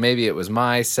keys, so maybe it was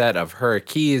my set of her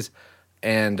keys.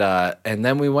 And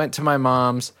then we went to my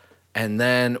mom's. And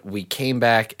then we came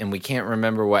back, and we can't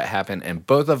remember what happened. And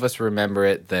both of us remember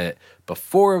it that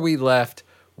before we left,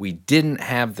 we didn't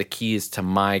have the keys to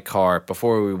my car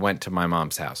before we went to my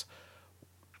mom's house.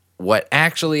 What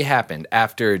actually happened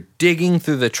after digging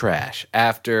through the trash,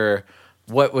 after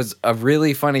what was a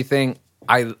really funny thing,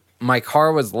 my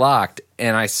car was locked,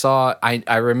 and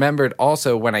I remembered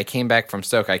also when I came back from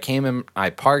Stoke, I came in, I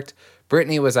parked.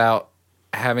 Brittany was out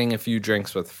having a few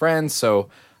drinks with friends, so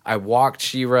I walked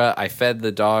Shira, I fed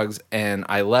the dogs, and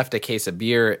I left a case of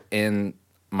beer in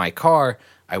my car.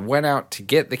 I went out to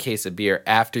get the case of beer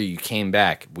after you came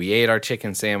back. We ate our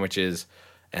chicken sandwiches,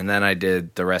 and then I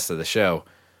did the rest of the show.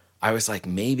 I was like,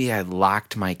 maybe I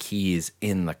locked my keys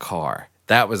in the car.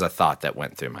 That was a thought that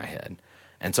went through my head.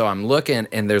 And so I'm looking,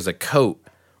 and there's a coat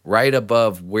right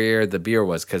above where the beer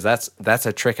was, because that's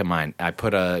a trick of mine. I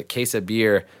put a case of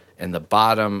beer in the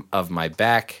bottom of my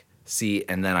back seat,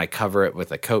 and then I cover it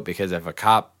with a coat, because if a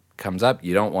cop comes up,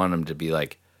 you don't want them to be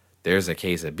like, there's a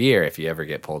case of beer if you ever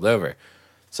get pulled over.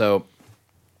 So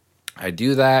I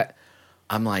do that.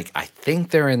 I'm like, I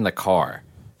think they're in the car.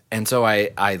 And so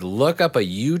I look up a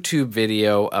YouTube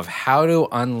video of how to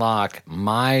unlock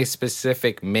my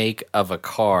specific make of a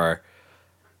car.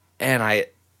 And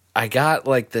I got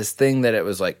like this thing that it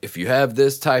was like, if you have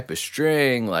this type of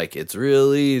string, like it's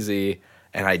real easy.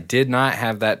 And I did not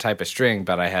have that type of string,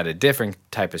 but I had a different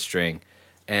type of string.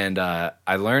 And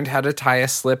I learned how to tie a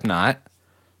slip knot.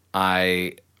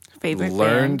 I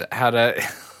learned how to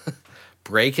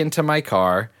break into my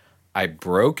car. I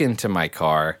broke into my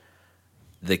car.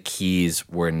 The keys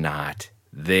were not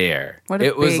there. What a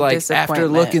it was big like after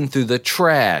disappointment. looking through the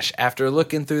trash, after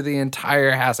looking through the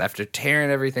entire house, after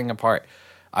tearing everything apart,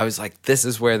 I was like, this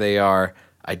is where they are.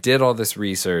 I did all this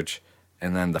research,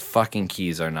 and then the fucking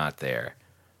keys are not there.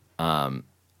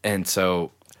 And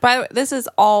so By the way, this is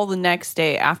all the next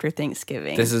day after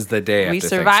Thanksgiving. this is the day after we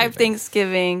survived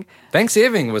Thanksgiving.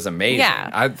 Thanksgiving was amazing. Yeah.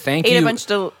 I thank Ate you. a bunch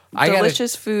of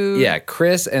delicious food. Yeah,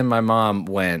 Chris and my mom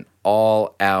went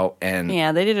all out, and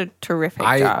Yeah, they did a terrific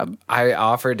job. I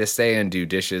offered to stay and do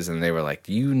dishes, and they were like,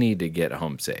 "You need to get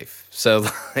home safe." So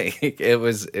like, it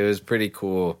was pretty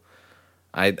cool.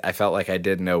 I felt like I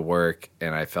did no work,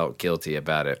 and I felt guilty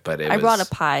about it. But I brought a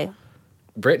pie.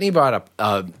 Brittany brought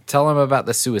tell them about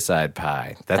the suicide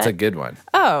pie. That's a good one.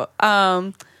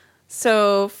 Oh,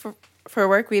 so for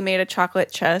work we made a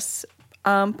chocolate chess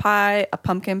pie, a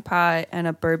pumpkin pie, and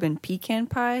a bourbon pecan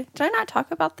pie. Did I not talk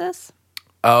about this?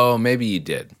 Oh, maybe you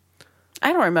did.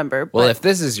 I don't remember. Well, but if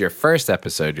this is your first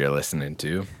episode you're listening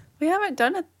to, we haven't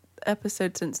done an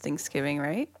episode since Thanksgiving,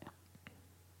 right?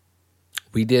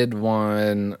 we did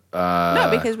one. No,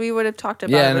 because we would have talked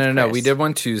about Yeah, it with no. Chris. We did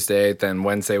one Tuesday. Then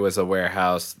Wednesday was a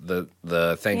warehouse. The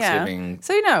Thanksgiving. Yeah.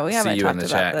 So we see haven't you in talked the about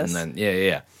chat, this. and then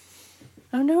yeah.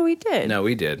 Oh no, we did. No,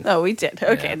 we did. Oh, we did.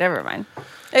 Okay, Yeah. never mind.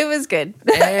 It was good.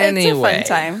 Anyway. It's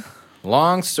a fun time.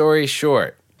 Long story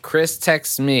short, Chris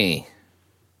texts me.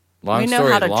 Long We know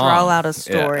story how to long. draw out a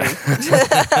story.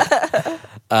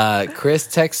 Chris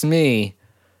texts me.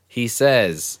 He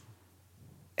says,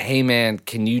 "Hey man,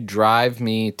 can you drive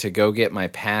me to go get my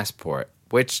passport?"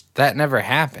 Which that never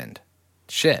happened.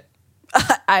 Shit.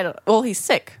 I don't. Well, he's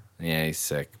sick. Yeah, he's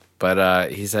sick.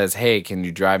 But he says, "Hey, can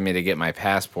you drive me to get my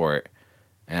passport?"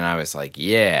 And I was like,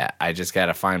 "Yeah, I just got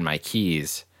to find my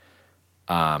keys.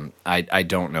 I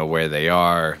don't know where they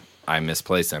are. I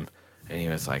misplaced them." And he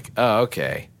was like, "Oh,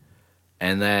 okay."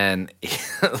 And then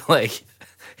like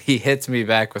he hits me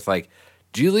back with like,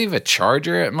 "Do you leave a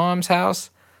charger at mom's house?"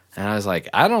 And I was like,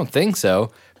 "I don't think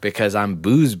so, because I'm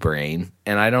booze brain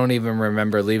and I don't even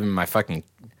remember leaving my fucking."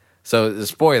 So the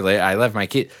spoiler, I left my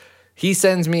key. He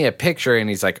sends me a picture and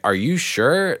he's like, "Are you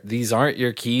sure these aren't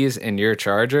your keys and your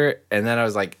charger?" And then I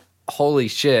was like, "Holy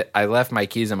shit, I left my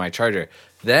keys and my charger."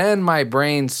 Then my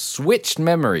brain switched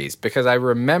memories because I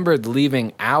remembered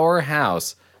leaving our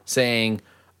house saying,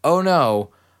 "Oh no,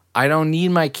 I don't need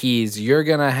my keys. You're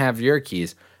going to have your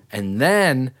keys." And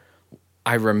then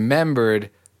I remembered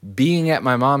being at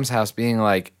my mom's house being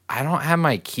like, "I don't have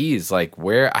my keys. Like,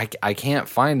 where? I can't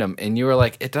find them." And you were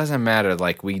like, "It doesn't matter.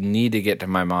 Like, we need to get to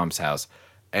my mom's house."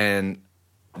 And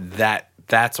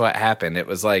that's what happened. It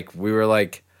was like, we were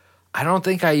like, "I don't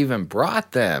think I even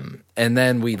brought them." And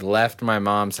then we left my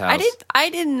mom's house. I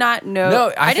did not know.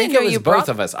 No, I didn't think know it was you both brought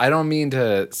of us. I don't mean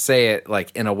to say it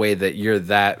like in a way that you're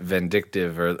that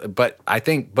vindictive, but I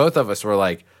think both of us were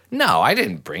like, "No, I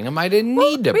didn't bring them. I didn't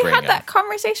need to We bring had them." that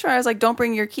conversation where I was like, "Don't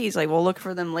bring your keys. Like, we'll look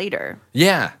for them later."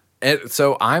 Yeah.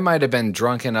 So I might have been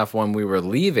drunk enough when we were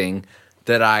leaving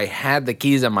that I had the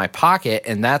keys in my pocket,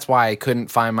 and that's why I couldn't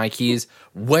find my keys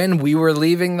when we were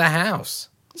leaving the house.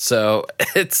 So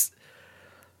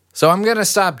So I'm going to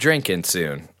stop drinking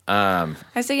soon. I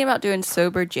was thinking about doing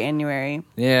sober January.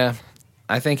 Yeah.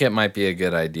 I think it might be a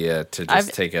good idea to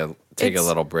just take a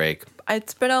little break.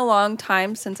 It's been a long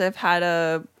time since I've had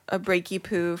a breaky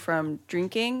poo from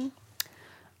drinking.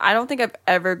 I don't think I've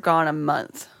ever gone a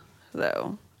month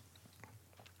though.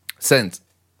 Since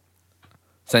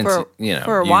For you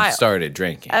a while. started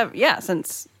drinking.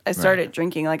 Since I started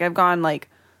drinking, like I've gone like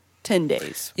 10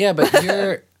 days. Yeah, but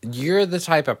you're the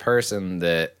type of person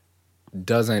that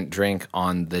doesn't drink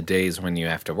on the days when you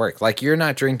have to work. Like, you're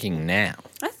not drinking now.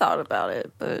 I thought about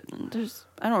it, but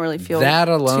I don't really feel That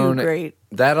alone, too great.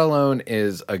 That alone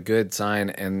is a good sign,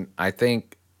 and I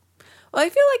think Well, I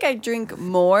feel like I drink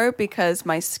more because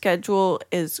my schedule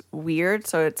is weird.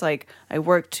 So it's like I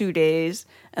work 2 days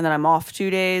and then I'm off 2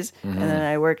 days, and then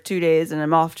I work 2 days and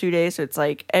I'm off 2 days. So it's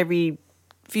like every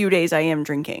few days I am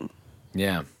drinking.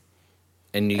 yeah.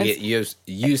 And you get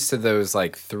used to those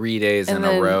like 3 days in And a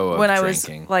then row of when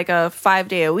drinking. I was like a 5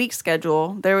 day a week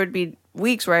schedule, there would be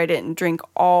weeks where I didn't drink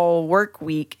all work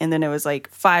week, and then it was like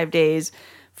 5 days.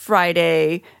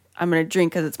 Friday, I'm gonna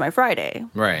drink because it's my Friday.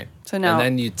 Right. So now- and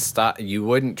then you'd stop. You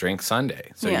wouldn't drink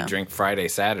Sunday, so Yeah. you drink Friday,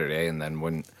 Saturday, and then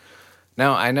wouldn't.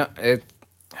 No, I know it.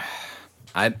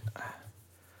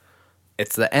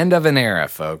 It's the end of an era,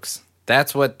 folks.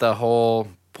 That's what the whole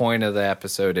point of the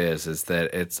episode is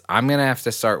that I'm gonna have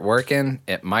to start working.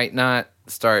 It might not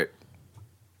start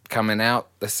coming out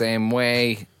the same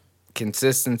way.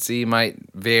 Consistency might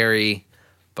vary,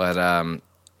 but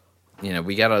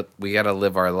we gotta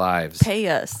live our lives. Pay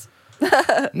us.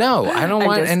 No, I don't I'm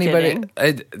want just anybody.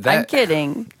 kidding. I'm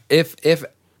kidding. If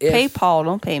Pay Paul,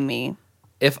 don't pay me.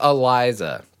 if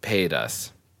Eliza paid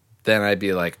us, then I'd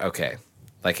be like, okay.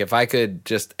 Like, if I could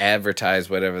just advertise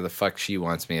whatever the fuck she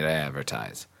wants me to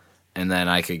advertise, and then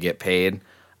I could get paid.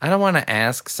 I don't want to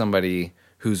ask somebody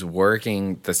who's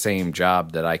working the same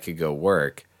job that I could go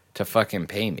work to fucking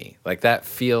pay me. Like, that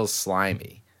feels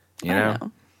slimy, you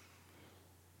know?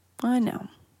 I know.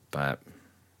 But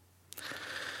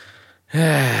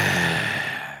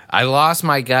I lost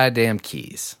my goddamn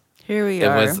keys. Here we It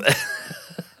are. was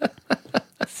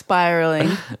spiraling.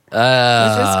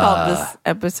 Let's just call this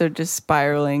episode just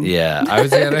spiraling. yeah, I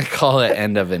was gonna call it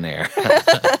end of an era.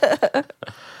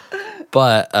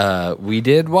 But we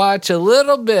did watch a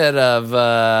little bit of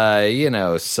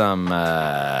some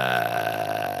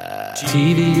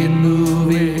TV and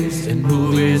movies and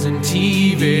movies and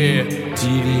TV.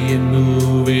 TV and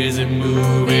movies and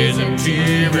movies and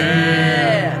TV.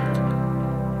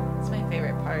 It's my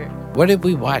favorite part. What did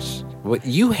we watch? What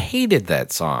you hated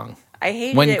that song? I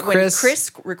hated When it Chris- when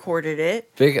Chris recorded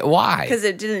it Why? because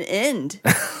it didn't end.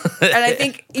 And I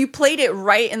think you played it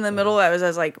right in the middle. I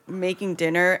was like making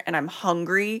dinner and I'm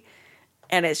hungry.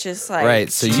 And it's just like.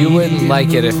 Right, so you wouldn't like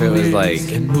it if it was like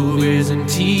And movies and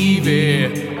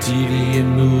TV. TV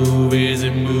and movies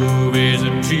and movies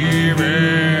and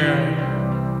TV.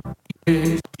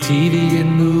 TV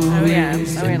and movies. Oh, yeah.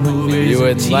 Oh, yeah. movies you and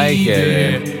wouldn't like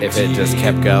it TV. if it just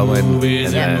kept going and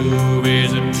Movies and then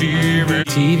movies and TV.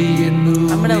 TV and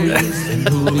movies. I'm gonna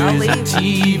leave. I'll leave.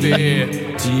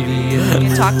 TV. TV and You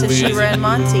can talk to Shira and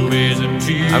Monty. movies and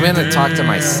TV. I'm gonna talk to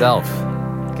myself.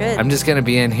 Good. I'm just gonna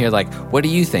be in here like, what do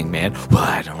you think, man? Well,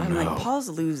 I don't I'm know. like, Paul's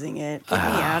losing it. Get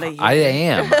me out of here. I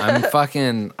am. I'm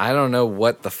fucking. I don't know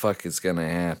what the fuck is gonna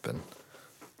happen.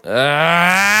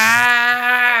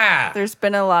 Ah! There's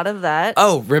been a lot of that.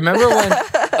 Oh, remember when?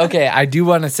 Okay, I do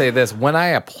want to say this. When I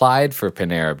applied for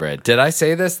Panera Bread, did I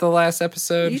say this the last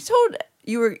episode? You said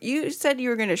you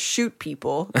were gonna shoot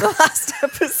people the last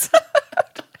episode.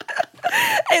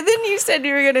 And then you said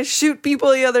you were gonna shoot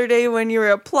people the other day when you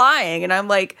were applying, and I'm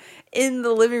like in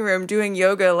the living room doing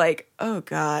yoga, like, oh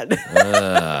God.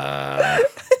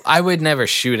 I would never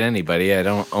shoot anybody. I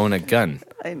don't own a gun.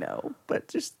 I know, but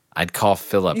just I'd call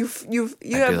Philip. you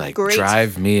I'd have be like, great.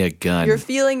 drive me a gun. You're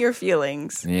feeling your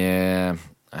feelings. Yeah,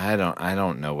 I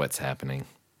don't know what's happening,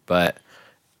 but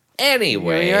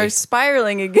anyway, We are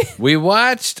spiraling again. we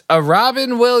watched a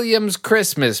Robin Williams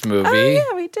Christmas movie Oh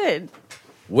yeah, we did.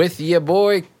 with your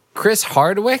boy Chris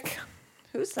Hardwick,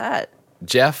 Who's that?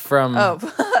 Jeff from. Oh,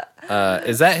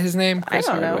 Is that his name? I Chris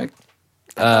don't know. Hardwick.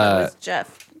 it was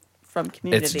Jeff from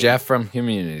Community. It's Jeff from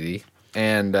Community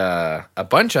and a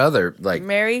bunch of other like.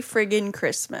 Merry friggin'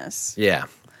 Christmas. Yeah,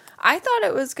 I thought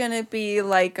it was gonna be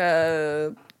like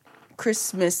a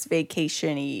Christmas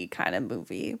vacation-y kind of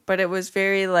movie, but it was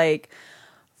very lot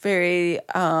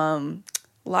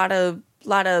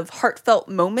of heartfelt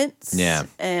moments. Yeah.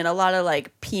 And a lot of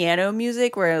like piano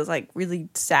music where it was like really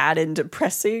sad and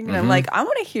depressing. And I'm like, I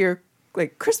want to hear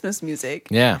like Christmas music.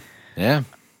 yeah, yeah.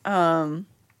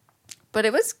 But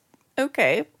it was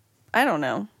okay. I don't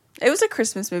know. It was a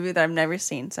Christmas movie that I've never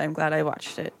seen, so I'm glad I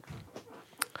watched it.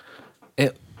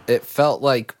 It felt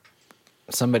like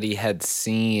somebody had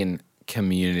seen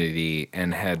Community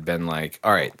and had been like,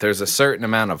 all right, there's a certain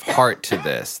amount of heart to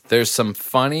this. There's some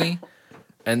funny,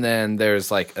 and then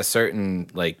there's like a certain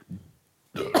like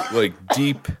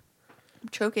deep. I'm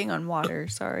choking on water,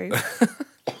 sorry.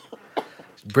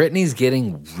 Brittany's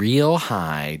getting real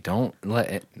high. Don't let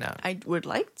it. No. I would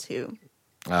like to.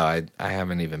 Oh, I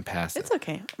haven't even passed it. It's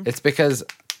okay. It's because,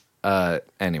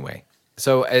 anyway.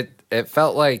 So it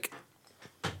felt like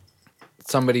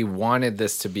somebody wanted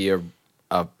this to be a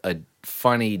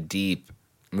funny, deep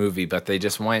movie, but they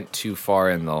just went too far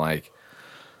in the like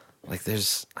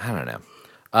there's I don't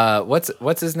know.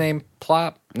 What's his name?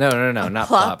 Plop? No, not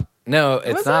Plop? Plop. No,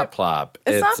 it's Was not it? Plop.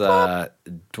 It's not Plop?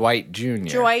 Dwight Jr.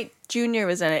 Dwight Jr.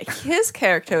 was in it. His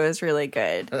character was really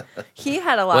good. He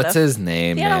had a lot What's of his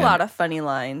name? He had man? a lot of funny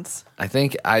lines. I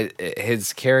think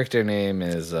his character name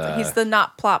is. He's the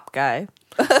not plop guy.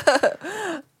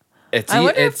 It's I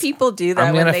wonder if it's- people do that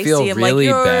I'm when gonna they feel see him really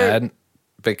like, you're bad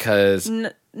because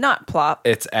not plop.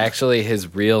 it's actually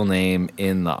his real name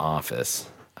in The Office,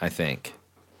 I think.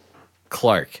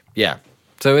 Clark. Yeah.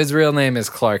 So his real name is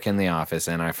Clark in The Office,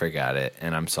 and I forgot it,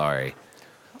 and I'm sorry.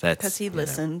 That's Because he you know.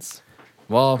 listens.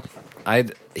 Well,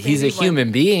 he's a Maybe one-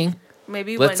 human being.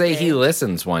 Maybe Let's one say day. he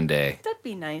listens one day. That'd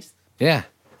be nice. Yeah.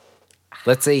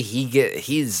 Let's say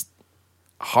he's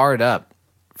hard up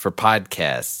for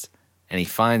podcasts, and he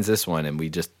finds this one, and we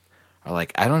just are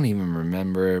like, I don't even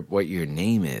remember what your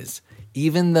name is,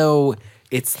 even though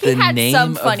it's He the had name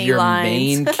some of funny your lines.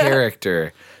 main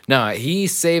character. No, he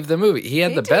saved the movie. He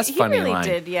had the best funny He really line.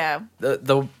 did, yeah.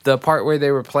 The part where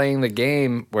they were playing the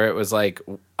game where it was like,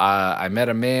 I met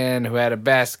a man who had a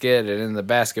basket, and in the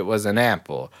basket was an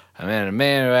apple. I met a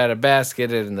man who had a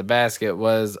basket, and in the basket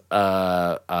was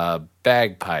a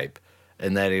bagpipe.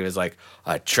 And then he was like,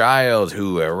 a child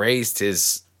who erased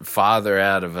his father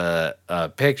out of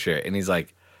a picture. And he's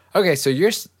like, okay, so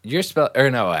you're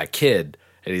a kid.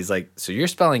 And he's like, so you're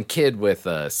spelling kid with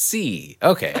a C.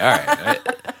 Okay, all right.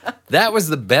 That was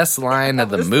the best line of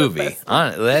the movie.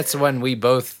 That's when we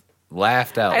both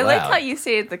laughed out I loud. like how you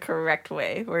say it the correct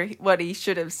way, where what he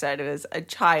should have said was a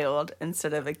child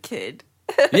instead of a kid.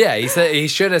 Yeah, he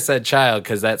should have said child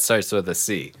because that starts with a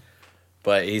C.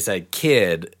 But he said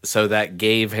kid, so that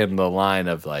gave him the line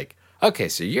of like, okay,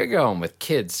 so you're going with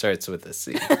kid starts with a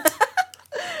C.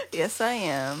 Yes, I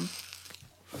am.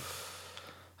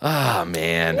 Oh,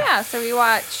 man. Yeah, so we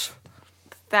watched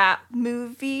that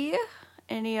movie.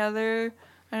 Any other?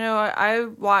 I know I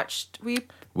watched.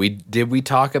 Did we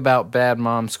talk about Bad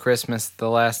Moms Christmas the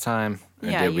last time? Or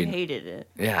Yeah, did you we, hated it.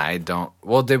 Yeah, I don't.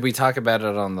 Well, did we talk about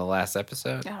it on the last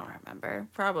episode? I don't remember.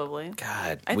 Probably.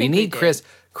 God, I we think need did. Chris.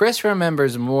 Chris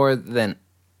remembers more than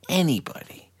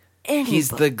anybody. He's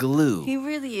the glue. He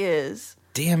really is.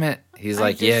 Damn it. He's I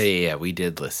like, just- yeah, we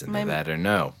did listen to that, or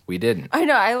no, we didn't. I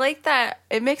know. I like that.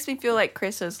 It makes me feel like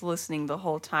Chris is listening the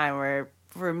whole time. Where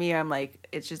for me, I'm like,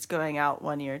 it's just going out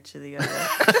one ear to the other.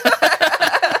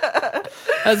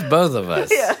 That's both of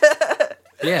us.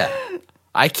 Yeah.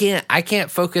 I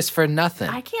can't focus for nothing.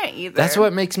 I can't either. That's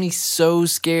what makes me so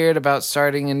scared about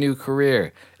starting a new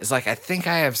career. It's like I think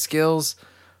I have skills,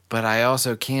 but I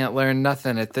also can't learn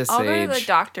nothing at this I'll age. go to the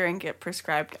doctor and get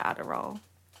prescribed Adderall.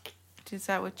 Is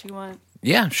that what you want?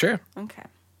 Yeah, sure. Okay.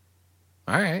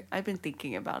 All right. I've been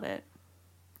thinking about it.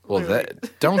 Well,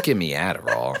 don't give me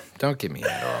Adderall. Don't give me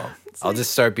Adderall. I'll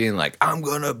just start being like, I'm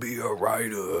going to be a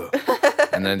writer.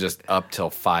 And then just up till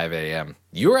 5 a.m.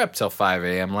 You were up till 5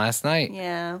 a.m. last night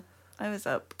Yeah, I was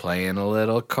up. playing a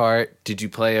little cart. Did you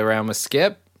play around with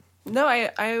Skip? No,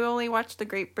 I only watched the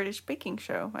Great British Baking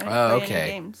Show. I didn't play okay.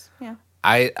 any games. Yeah.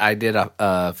 I did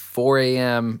a 4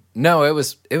 a.m. No, it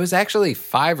was actually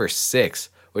 5 or 6,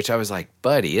 which I was like,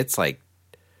 buddy, it's like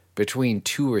between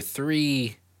 2 or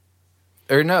 3,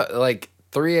 or no, like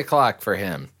 3 o'clock for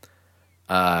him.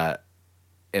 And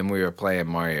we were playing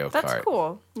Mario Kart. That's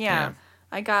cool. Yeah.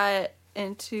 Yeah. I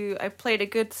played a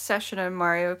good session of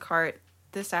Mario Kart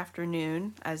this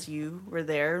afternoon as you were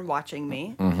there watching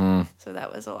me. Mm-hmm. So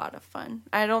that was a lot of fun.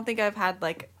 I don't think I've had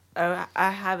I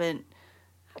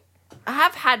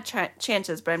have had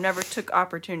chances, but I've never took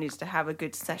opportunities to have a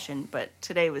good session. But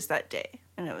today was that day,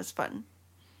 and it was fun.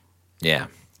 Yeah.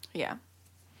 Yeah.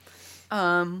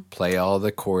 Play all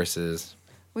the courses.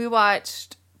 We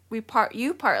watched. You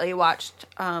partly watched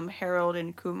Harold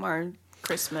and Kumar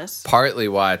Christmas. Partly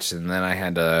watched, and then I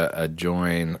had to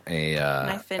join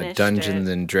a finished Dungeons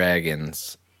it. and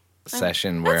Dragons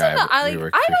session where I we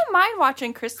were don't mind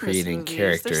watching Christmas creating movies.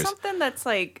 characters. There's something that's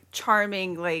like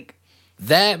charming, like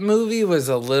that movie was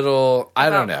a little, I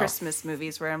don't about know. Christmas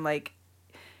movies where I'm like,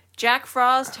 Jack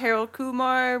Frost, Harold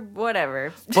Kumar,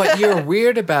 whatever. But you're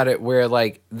weird about it where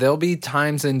like there'll be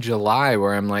times in July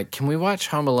where I'm like, can we watch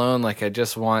Home Alone? Like I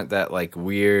just want that like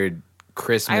weird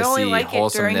Christmassy like it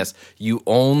wholesomeness. You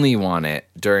only want it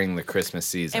during the Christmas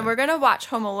season. And we're gonna watch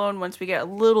Home Alone once we get a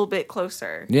little bit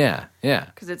closer yeah.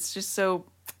 because it's just so.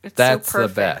 It's That's so the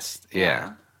perfect. best.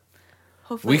 Yeah.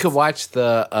 Hopefully We could it's- watch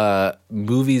the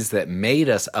movies that made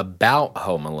us about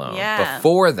Home Alone Yeah.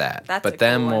 before that. That's but a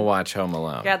then cool we'll one. watch Home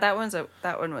Alone. Yeah, that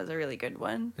one was a really good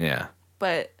one. Yeah.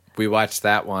 But We watched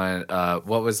that one.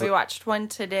 What was we the watched one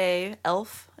today.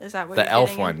 Elf, is that what the you're Elf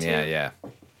getting one? into? Yeah.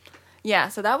 Yeah,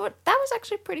 so that was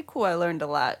actually pretty cool. I learned a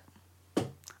lot.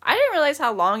 I didn't realize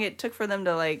how long it took for them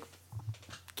to like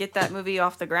get that movie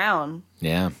off the ground.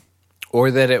 Yeah.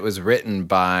 Or that it was written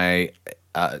by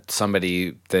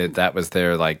somebody that was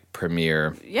their like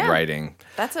premiere Yeah. writing.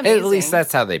 That's amazing. At least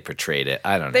that's how they portrayed it.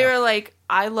 I don't They know. were like,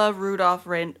 I love Rudolph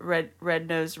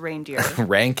Red-Nosed Reindeer.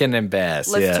 Rankin and Bass.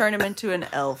 Let's yeah. turn him into an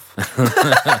elf. and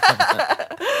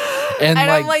And like,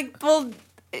 I'm like, well,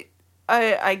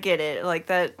 I get it. Like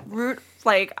that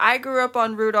like I grew up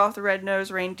on Rudolph the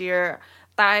Red-Nosed Reindeer.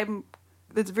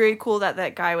 It's very cool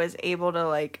that guy was able to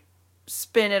like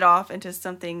spin it off into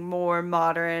something more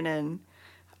modern and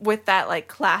with that like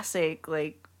classic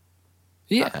like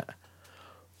yeah.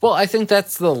 Well, I think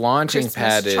that's the launching Christmas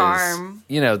pad is, charm.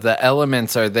 you know, the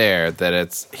elements are there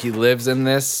that he lives in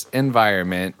this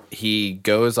environment. He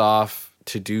goes off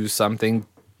to do something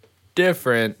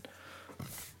different.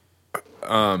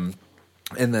 And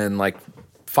then like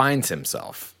finds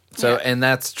himself. So, Yeah. and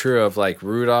that's true of like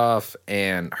Rudolph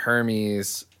and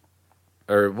Hermes,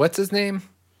 or what's his name?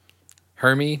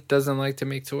 Hermie doesn't like to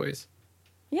make toys.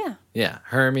 yeah, Yeah.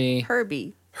 Herbie,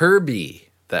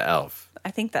 the elf. I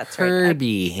think that's right.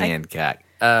 Herbie Hancock.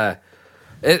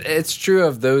 It's true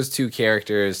of those two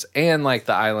characters and like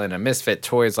the Island of Misfit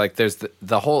Toys. Like there's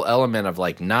the whole element of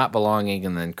like not belonging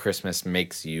and then Christmas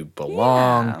makes you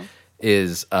belong Yeah.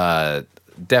 is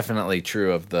definitely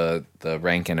true of the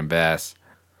Rankin and Bass.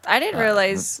 I didn't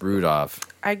realize Rudolph.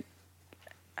 I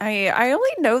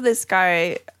only know this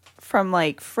guy from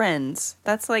like Friends.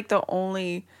 That's like the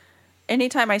only.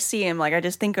 Anytime I see him, like I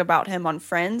just think about him on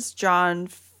Friends. Jon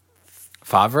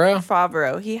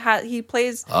Favreau. He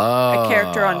plays a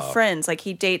character on Friends. Like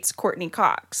he dates Courtney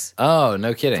Cox Oh,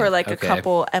 no kidding. for like a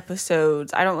couple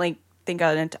episodes. I don't like think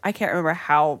I can't remember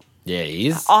how Yeah,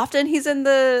 he's often he's in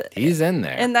there.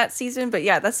 in that season. But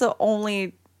yeah, that's the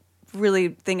only really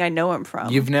thing I know him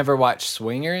from. You've never watched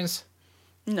Swingers?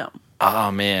 No.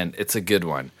 Oh man, it's a good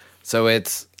one. So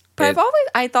But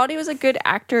I thought he was a good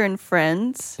actor in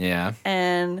Friends. Yeah.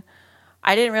 And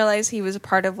I didn't realize he was a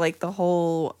part of like the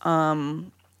whole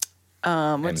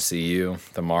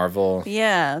MCU, the Marvel.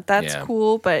 Yeah, that's Yeah.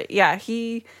 cool. But yeah,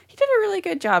 he did a really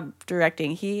good job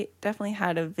directing. He definitely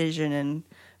had a vision and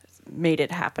made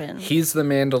it happen. He's the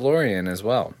Mandalorian as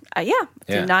well. Yeah,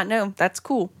 Yeah. did not know. That's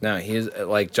cool. No, he's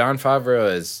like Jon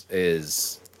Favreau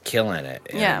is killing it.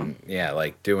 And, yeah,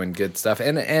 like doing good stuff,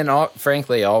 and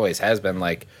frankly, always has been.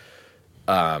 Like,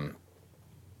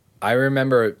 I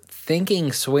remember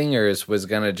thinking Swingers was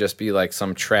gonna just be like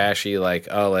some trashy, like,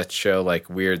 oh, let's show like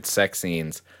weird sex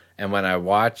scenes. And when I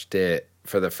watched it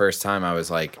for the first time, I was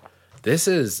like, this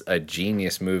is a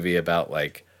genius movie about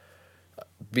like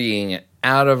being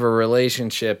out of a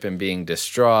relationship and being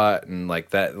distraught, and like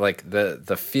that, like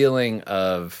the feeling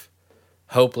of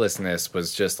hopelessness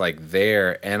was just like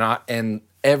there. And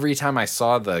every time I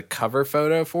saw the cover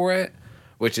photo for it,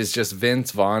 which is just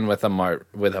Vince Vaughn with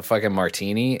a fucking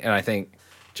martini, and I think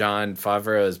Jon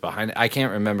Favreau is behind it. I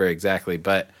can't remember exactly,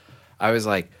 but I was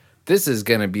like, this is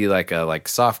gonna be like a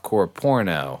softcore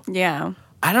porno. Yeah.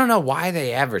 I don't know why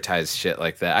they advertise shit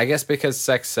like that. I guess because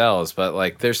sex sells, but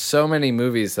like there's so many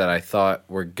movies that I thought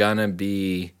were gonna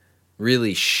be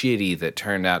really shitty that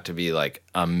turned out to be like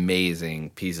amazing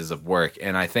pieces of work,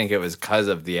 and I think it was because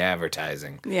of the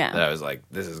advertising that I was like,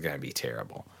 this is gonna be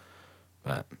terrible.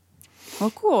 But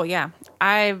well, cool. Yeah,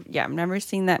 I've never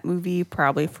seen that movie.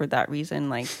 Probably for that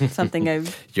reason, like something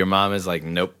I've. Your mom is like,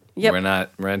 nope, Yep. we're not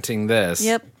renting this.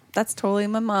 Yep, that's totally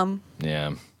my mom.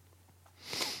 Yeah.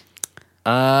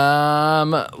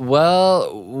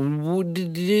 Well,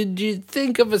 did you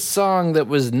think of a song that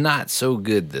was not so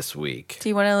good this week? Do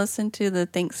you want to listen to the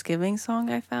Thanksgiving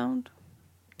song I found?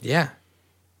 Yeah.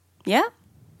 Yeah.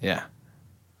 Yeah.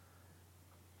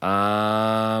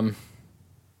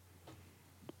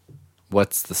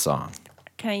 What's the song?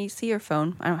 Can I see your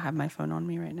phone? I don't have my phone on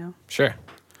me right now. Sure.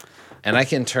 And I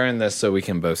can turn this so we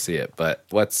can both see it, but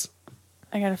I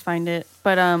gotta find it.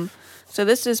 But so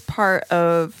this is part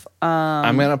of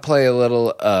I'm gonna play a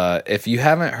little if you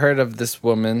haven't heard of this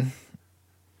woman.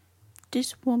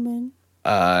 This woman.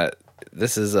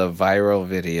 This is a viral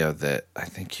video that I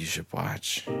think you should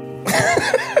watch.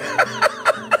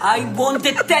 I want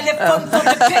the telephone for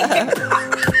the pancake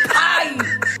pie.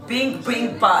 Bing,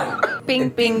 bing, pie. Bing,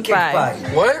 bing, pie.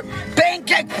 What?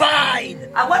 Pancake pie.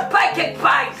 I want pancake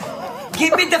pie.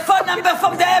 Give me the phone number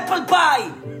from the apple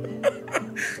pie.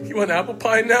 You want apple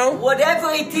pie now? Whatever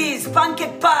it is,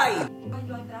 pancake pie.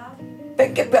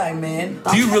 Pancake pie, man.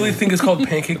 Do you really think it's called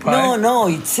pancake pie? No,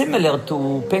 it's similar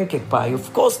to pancake pie.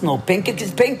 Of course, no. Pancake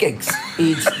is pancakes.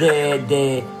 It's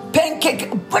the pancake.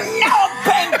 But no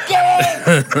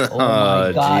pancake. Oh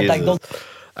my God! Jesus. I don't.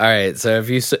 All right, so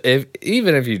if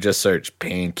even if you just search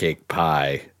pancake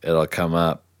pie, it'll come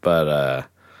up. But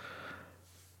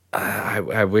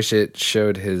I wish it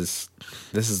showed his.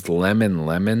 This is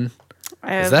Lemon.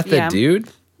 Is that the dude?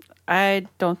 I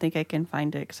don't think I can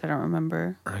find it because I don't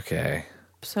remember. Okay,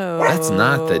 So that's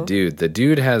not the dude. The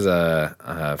dude has a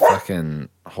fucking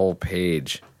whole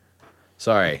page.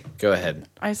 Sorry, go ahead.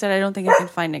 I said I don't think I can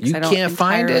find it because You I don't can't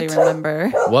find entirely it? remember.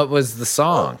 What was the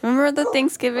song? Remember the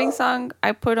Thanksgiving song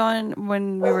I put on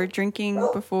when we were drinking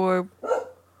before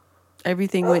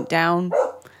everything went down?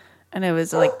 And it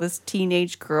was like this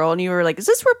teenage girl, and you were like, "Is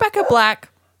this Rebecca Black?"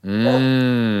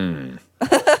 Maybe.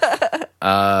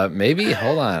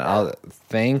 Hold on.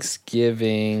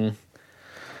 Thanksgiving.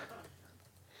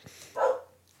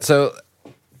 So,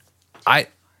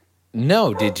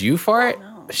 no. Did you fart? No.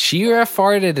 Shira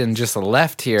farted and just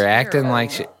left here, acting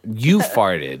like you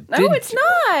farted. No, it's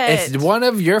not. It's one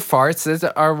of your farts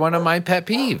that are one of my pet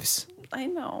peeves. I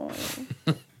know.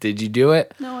 Did you do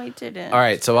it? No, I didn't. All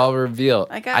right, so I'll reveal.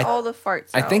 I got all the farts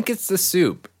I out. think it's the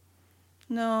soup.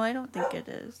 No, I don't think it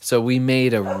is. So we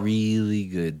made a really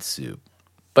good soup,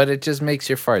 but it just makes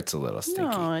your farts a little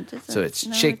stinky. No, it doesn't. So it's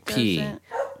No, it chickpea. doesn't.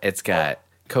 It's got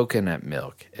coconut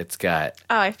milk. It's got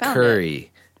I found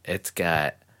curry. It's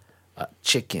got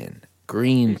chicken,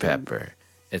 green pepper.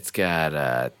 It's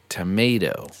got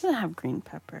tomato. It doesn't have green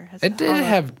pepper. It did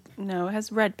have. No, it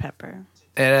has red pepper.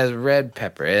 It has red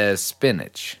pepper. It has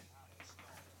spinach.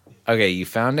 Okay, you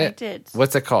found it? I did.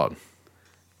 What's it called?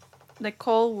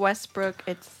 Nicole Westbrook,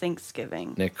 It's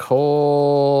Thanksgiving.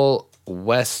 Nicole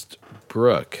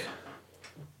Westbrook.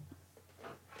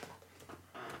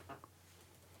 I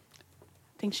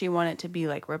think she wanted to be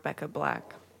like Rebecca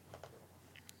Black.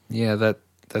 Yeah,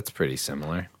 that's pretty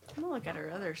similar. I'm gonna look at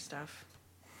her other stuff.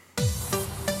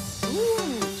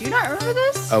 Ooh, do you not remember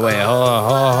this? Oh, wait, hold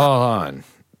on.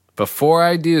 Before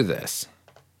I do this.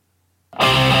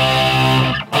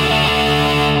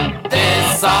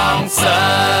 This song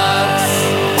sucks.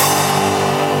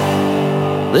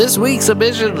 This week's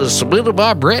submission is submitted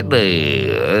by Brittany.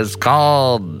 It's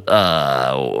called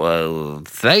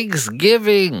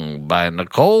Thanksgiving by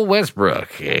Nicole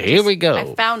Westbrook. Here we go.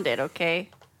 I found it, okay?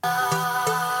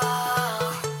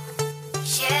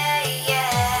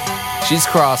 She's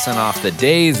crossing off the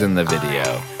days in the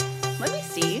video. Let me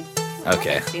see.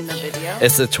 Okay. I've seen the video.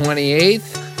 It's the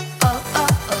 28th.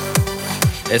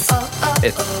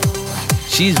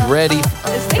 She's ready for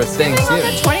Thanksgiving on the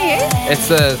Thanksgiving. 28th? It's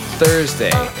a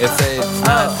Thursday. It's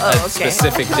not a okay.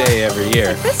 specific day every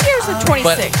year. This year's the 26th.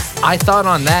 But I thought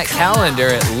on that calendar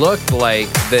it looked like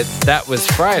that was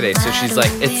Friday. So she's like,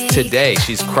 it's today.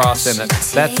 She's crossing it.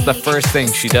 That's the first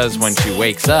thing she does when she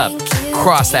wakes up.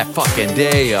 Cross that fucking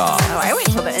day off. Oh, I wait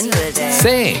till the end of the day.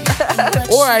 Same.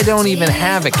 Or I don't even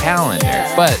have a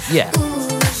calendar. But yeah.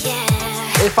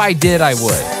 If I did, I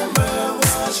would.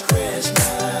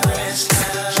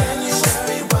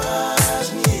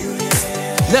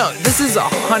 No, this is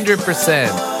 100%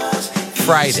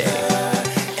 Friday.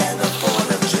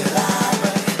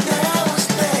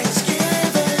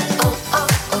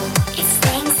 It's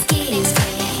Thanksgiving.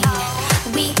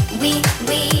 We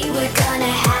were gonna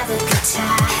have a good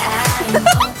time.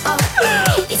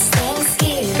 It's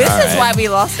Thanksgiving. This is why we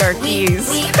lost our keys.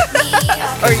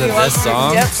 Because of this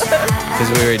song? Yep. Because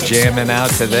we were jamming out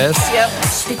to this? Yep.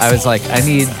 I was like, I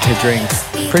need to drink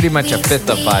pretty much a fifth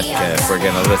of vodka if we're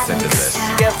going to listen to this.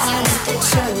 Yep.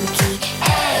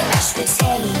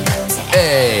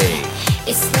 Hey!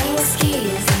 It's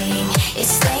Thanksgiving.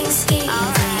 It's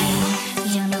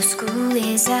Thanksgiving. You know school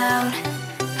is out.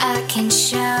 I can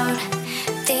shout.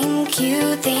 Thank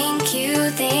you, thank you,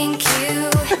 thank you.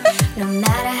 No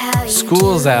matter how you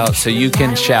School's out, so you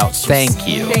can shout thank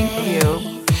you. Thank you.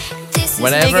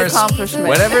 Whenever, Big accomplishment.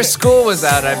 whenever school was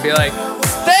out, I'd be like,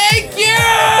 thank you!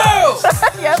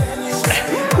 Yep.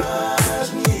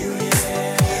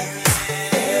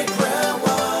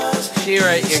 She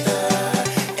right here.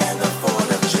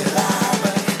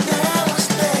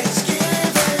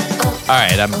 All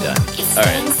right, I'm done. All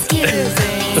right.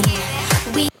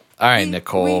 All right,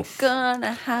 Nicole. We're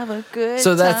gonna have a good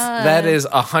So time. that is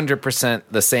 100%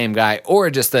 the same guy, or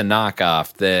just a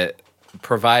knockoff that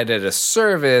provided a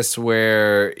service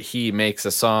where he makes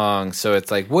a song. So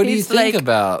it's like, what do you He's think like,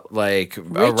 about like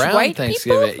rich around white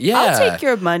Thanksgiving? people? Yeah, I'll take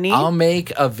your money. I'll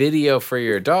make a video for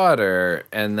your daughter,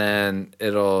 and then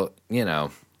it'll,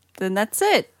 Then that's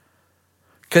it.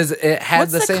 because it had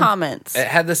What's the the same comments? It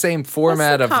had the same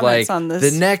format the of comments like on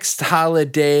this? the next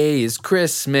holiday is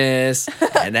Christmas,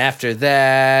 and after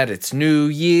that it's New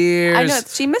Year's. I know,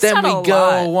 she missed then out we a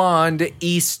go lot. on to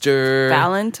Easter.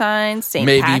 Valentine's, St.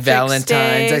 Maybe Patrick's Valentine's,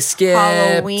 Day, I skipped.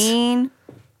 Halloween.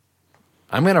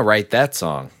 I'm gonna write that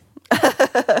song.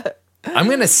 I'm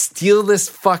gonna steal this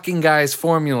fucking guy's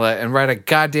formula and write a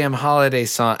goddamn holiday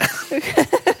song.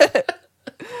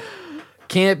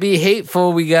 Can't be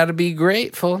hateful, we gotta be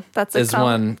grateful. That's a is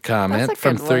one comment that's a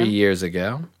from good 3 one. years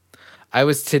ago. I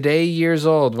was today years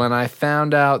old when I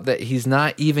found out that he's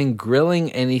not even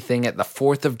grilling anything at the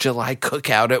 4th of July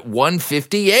cookout at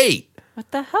 1:58.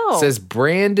 What the hell? Says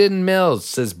Braden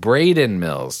Mills.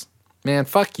 Man,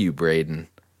 fuck you, Braden.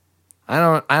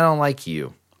 I don't like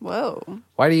you. Whoa.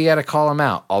 Why do you got to call him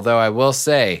out? Although I will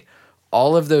say,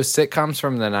 all of those sitcoms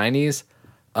from the 90s,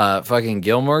 fucking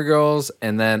Gilmore Girls,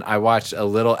 and then I watched a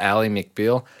little Ally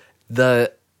McBeal.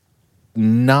 The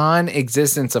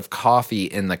non-existence of coffee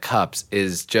in the cups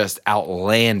is just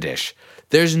outlandish.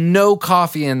 There's no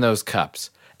coffee in those cups,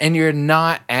 and you're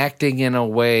not acting in a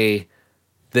way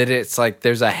that it's like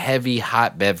there's a heavy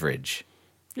hot beverage.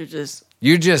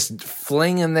 You're just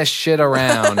flinging this shit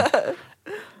around.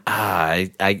 I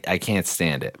can't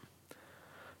stand it.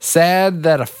 Sad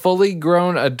that a fully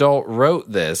grown adult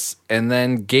wrote this and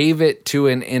then gave it to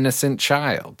an innocent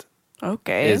child.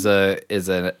 Okay. Is a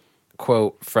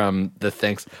quote from the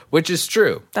things, which is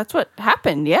true. That's what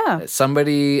happened. Yeah.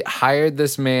 Somebody hired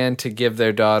this man to give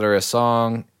their daughter a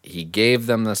song. He gave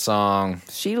them the song.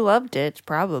 She loved it,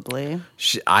 probably.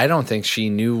 I don't think she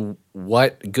knew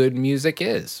what good music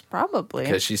is Probably.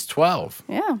 because she's 12.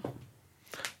 Yeah.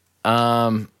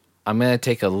 I'm going to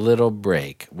take a little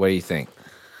break. What do you think?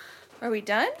 Are we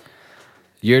done?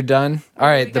 You're done? All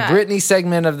right, we the got? Britney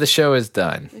segment of the show is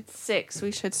done. It's 6.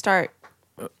 We should start.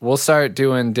 We'll start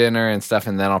doing dinner and stuff,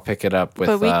 and then I'll pick it up with...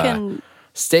 But we can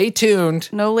Stay tuned.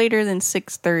 no later than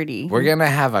 6:30. We're going to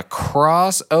have a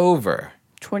crossover.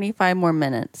 25 more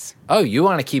minutes. Oh, you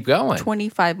want to keep going?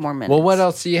 25 more minutes. Well, what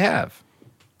else do you have?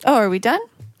 Oh, are we done?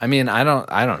 I mean, I don't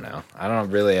know. I don't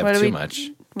really have What do too we- much.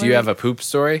 what Do you do have we- a poop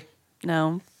story?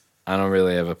 No, I don't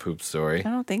really have a poop story. I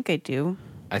don't think I do.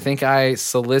 I think I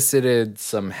solicited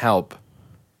some help,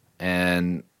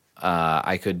 and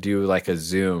I could do like a I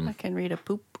Zoom. can read a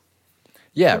poop.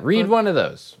 Yeah, read one of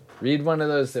those. Read one of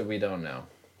those that we don't know.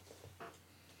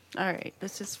 All right.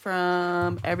 This is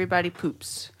from Everybody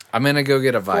Poops. I'm going to go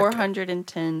get a vodka.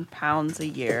 410 pounds a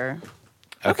year.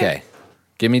 Okay.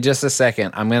 Give me just a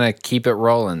second. I'm going to keep it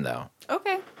rolling, though.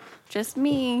 Okay. Just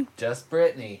me. Just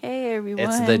Brittany. Hey, everyone.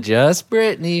 It's the Just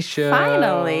Brittany show.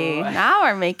 Finally. Now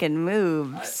we're making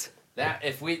moves.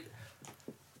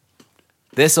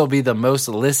 This will be the most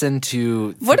listened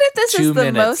to. What if this 2 is the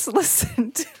minutes. most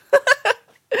listened to?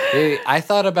 Hey, I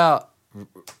thought about.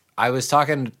 I was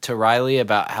talking to Riley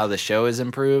about how the show has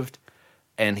improved,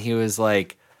 and he was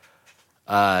like,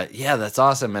 "Yeah, that's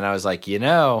awesome." And I was like,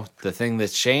 the thing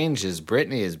that's changed is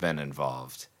Brittany has been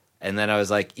involved. And then I was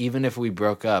like, even if we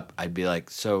broke up, I'd be like,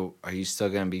 "So, are you still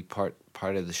going to be part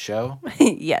of the show?"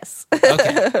 Yes.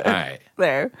 Okay, all right,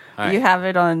 There. All right. You have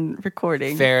it on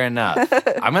recording. fair enough.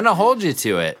 I'm going to hold you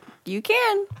to it, You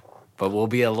can. but we'll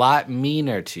be a lot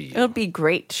meaner to you. It'll be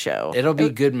great show. It'll be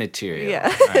good material.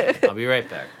 Yeah. All right, I'll be right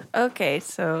back. Okay,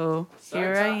 so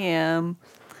here I am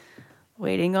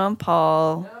waiting on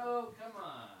Paul No, come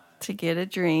on. to get a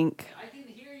drink. I can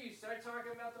hear you. Start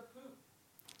talking about the poop.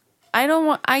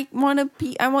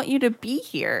 I want you to be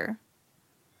here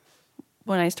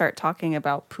when I start talking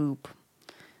about poop.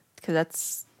 Because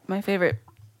that's my favorite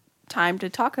time to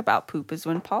talk about poop is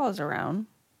when Paul is around.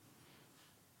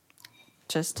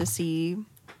 Just to see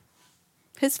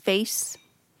his face.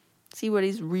 See what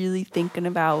he's really thinking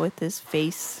about with his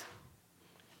face.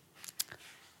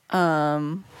 I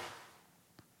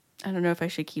don't know if I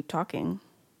should keep talking.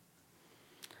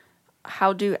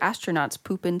 How do astronauts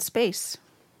poop in space?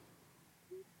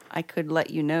 I could let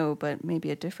you know, but maybe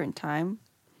a different time.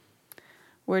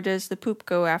 Where does the poop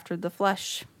go after the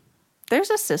flush? There's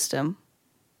a system.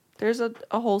 There's a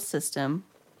whole system.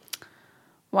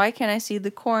 Why can I see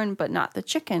the corn but not the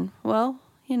chicken? Well,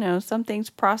 some things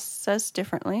processed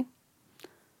differently.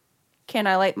 Can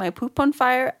I light my poop on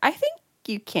fire? I think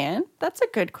you can. That's a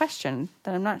good question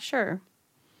that I'm not sure.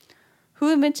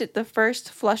 Who invented the first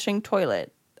flushing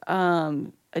toilet?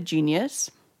 A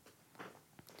genius.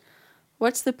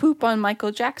 What's the poop on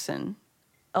Michael Jackson?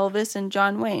 Elvis and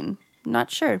John Wayne? Not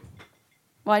sure.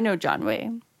 Well, I know John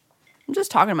Wayne. I'm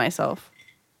just talking to myself.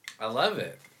 I love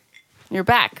it. You're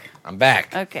back. I'm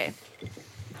back. Okay.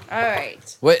 All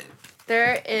right. What?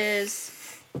 There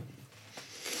is...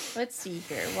 Let's see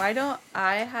here. Why don't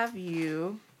I have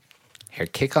you... Here,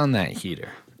 kick on that heater.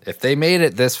 If they made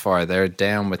it this far, they're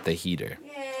down with the heater.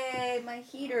 Yay, my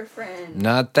heater friend.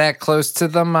 Not that close to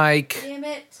the mic. Damn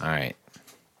it. All right.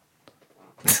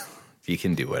 You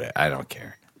can do it. I don't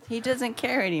care. He doesn't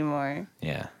care anymore.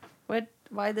 Yeah.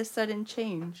 Why the sudden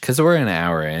change? Because we're an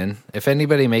hour in. If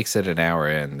anybody makes it an hour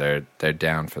in, they're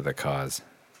down for the cause.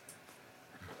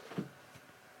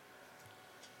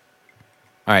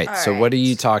 All right. So what are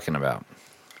you talking about?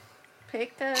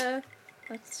 Pick a...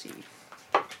 Let's see.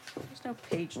 There's no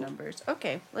page numbers.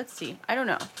 Okay, let's see. I don't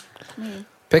know.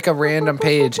 Pick a random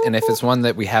page, and if it's one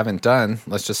that we haven't done,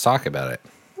 let's just talk about it.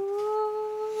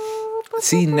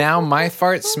 See, now my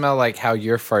farts smell like how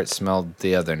your fart smelled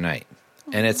the other night.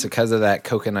 And it's because of that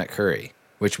coconut curry,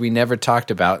 which we never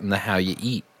talked about in the How You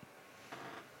Eat.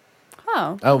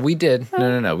 Oh. Oh, we did.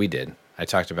 No, we did. I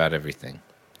talked about everything.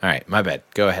 All right, my bad.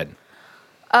 Go ahead.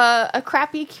 A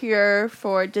crappy cure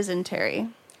for dysentery.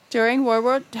 During World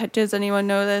War... Does anyone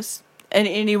know this? And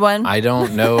anyone? I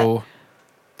don't know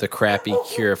the crappy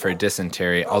cure for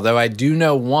dysentery, although I do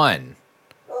know one.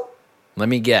 Let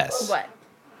me guess. What?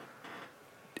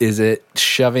 Is it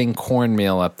shoving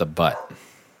cornmeal up the butt?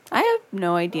 I have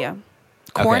no idea.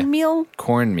 Okay. Cornmeal?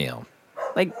 Cornmeal.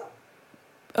 Like...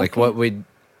 Like okay.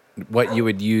 what you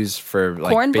would use for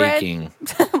like Cornbread? baking.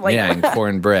 Like- yeah, and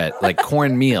cornbread. Like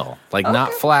cornmeal. Like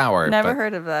not flour. Never but-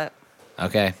 heard of that.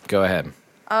 Okay, go ahead.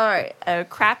 All right. A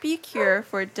crappy cure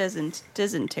for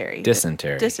dysentery.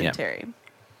 Dysentery. Dysentery.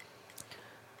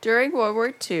 During World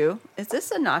War II, is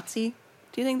this a Nazi?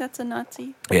 Do you think that's a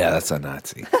Nazi? Yeah, that's a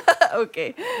Nazi.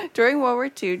 Okay. During World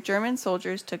War II, German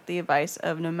soldiers took the advice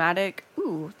of nomadic.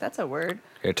 Ooh, that's a word.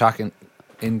 You're talking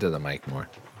into the mic more.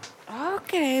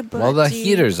 Okay, but Well, the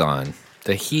heater's on.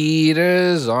 The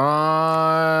heater's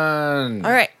on.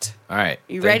 All right. All right.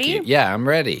 You thank ready? you. Yeah, I'm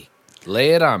ready.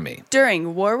 Lay it on me.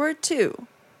 During World War II,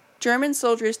 German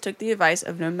soldiers took the advice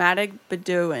of nomadic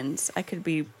Bedouins. I could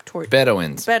be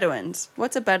Bedouins. Bedouins.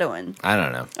 What's a Bedouin? I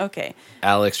don't know. Okay.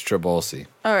 Alex Trabolsi.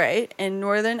 All right. In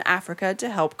northern Africa to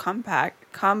help combat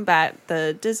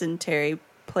the dysentery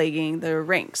plaguing the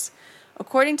ranks.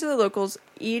 According to the locals,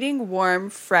 eating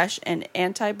warm, fresh, and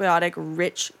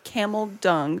antibiotic-rich camel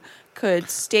dung could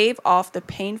stave off the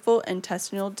painful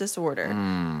intestinal disorder.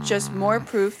 Just more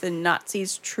proof the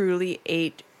Nazis truly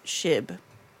ate shib.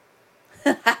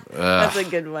 That's a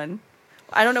good one.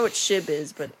 I don't know what shib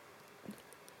is, but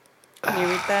can you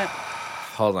read that?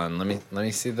 Hold on. Let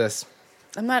me see this.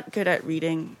 I'm not good at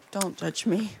reading. Don't judge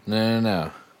me.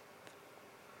 No.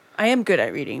 I am good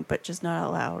at reading, but just not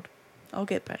out loud. I'll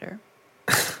get better.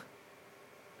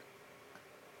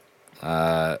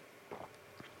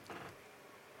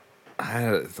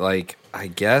 I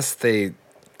guess they.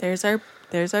 There's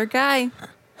our guy.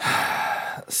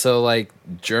 So, like,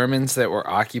 Germans that were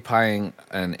occupying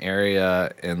an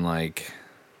area in, like,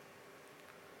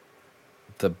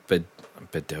 the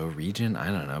Bedou region? I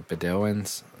don't know.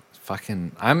 Bedouins?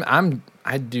 Fucking...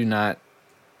 I do not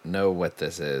know what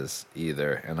this is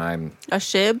either, and I'm A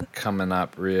shib? coming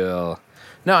up real...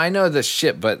 No, I know the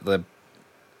shit, but the...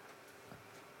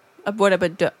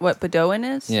 What Bedouin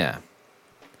is? Yeah.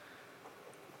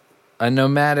 A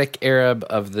nomadic Arab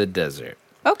of the desert.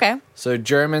 Okay. So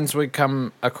Germans would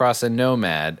come across a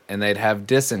nomad and they'd have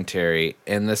dysentery,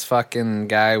 and this fucking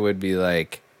guy would be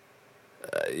like,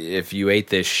 if you ate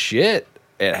this shit,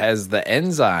 it has the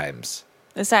enzymes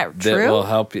Is that that true? will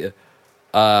help you.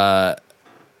 Or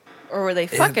were they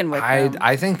fucking with them?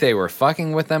 I think they were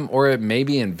fucking with them, or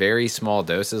maybe in very small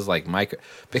doses, like micro.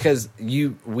 Because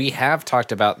we have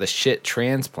talked about the shit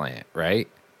transplant, right?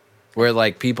 Where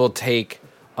like people take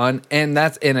and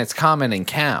it's common in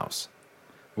cows.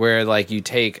 Where, like, you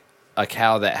take a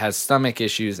cow that has stomach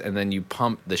issues and then you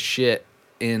pump the shit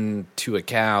into a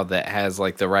cow that has,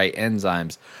 like, the right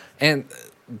enzymes. And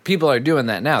people are doing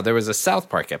that now. There was a South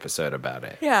Park episode about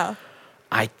it. Yeah.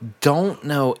 I don't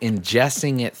know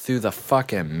ingesting it through the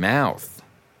fucking mouth.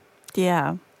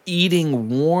 Yeah. Eating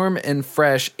warm and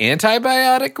fresh,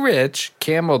 antibiotic-rich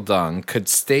camel dung could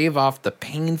stave off the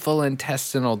painful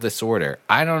intestinal disorder.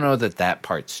 I don't know that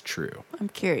part's true. I'm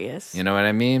curious. You know what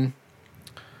I mean?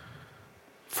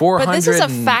 But this is a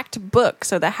fact book,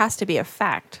 so that has to be a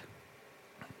fact.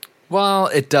 Well,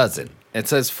 it doesn't. It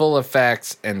says full of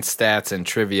facts and stats and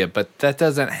trivia, but that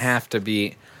doesn't have to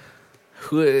be.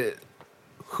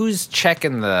 Who's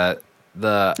checking the?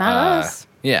 Not us.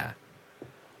 Yeah,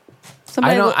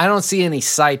 Somebody I don't see any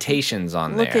citations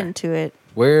on look there. into it,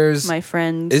 Where's my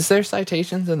friends. Is there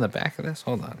citations in the back of this?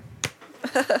 Hold on.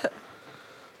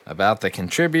 About the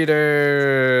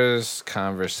contributors,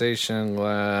 conversation,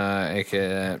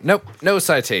 nope, no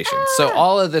citations. So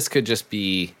all of this could just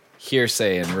be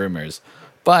hearsay and rumors.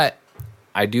 But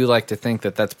I do like to think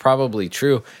that that's probably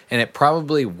true, and it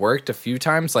probably worked a few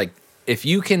times. Like if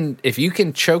you can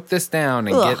choke this down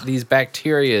and get these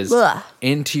bacterias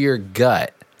into your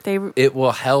gut, it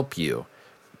will help you.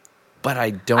 But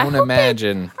I don't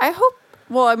imagine. I hope.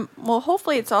 Well,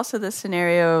 hopefully it's also the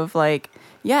scenario of like,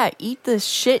 yeah, eat this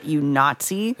shit, you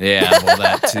Nazi. Yeah, well,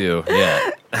 that too.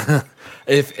 Yeah.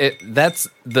 That's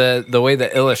the way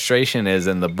the illustration is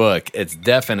in the book, it's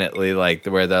definitely like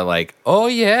where they're like, oh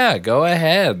yeah, go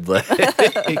ahead. Like,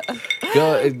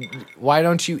 why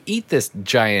don't you eat this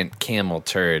giant camel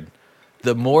turd?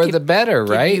 The more the better,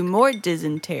 Give right? you more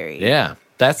dysentery. Yeah.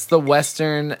 That's the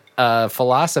Western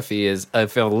philosophy is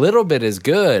if a little bit is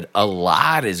good, a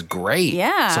lot is great.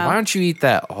 Yeah. So why don't you eat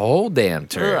that whole damn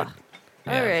turd? Ugh.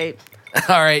 Yeah. All right.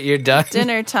 All right, you're done.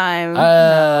 Dinner time. All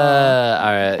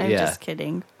right, I'm yeah. just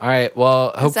kidding. All right,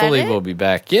 well, hopefully it? we'll be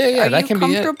back. Yeah, Are that you can be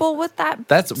it. comfortable with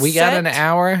that? We got an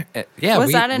hour. Yeah, Was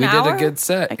we that an did hour? a good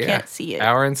set. I Yeah. can't see it.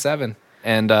 Hour and 7.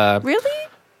 And Really?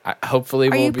 hopefully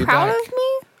Are we'll you be proud back. of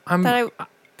me that I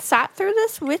sat through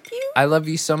this with you? I love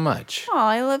you so much. Oh,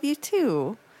 I love you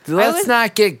too. Let's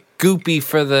not get goopy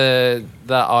for the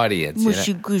audience. You know?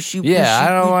 Mushy gushy. Yeah, I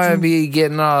don't want to be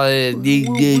getting all you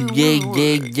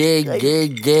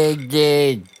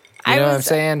know what I'm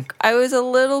saying? I was a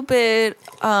little bit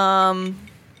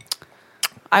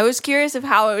I was curious of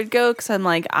how it would go because I'm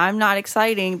like, I'm not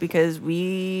exciting because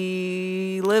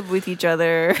we live with each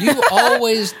other. You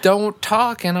always don't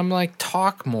talk, and I'm like,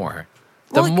 talk more.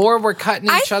 The Well, more we're cutting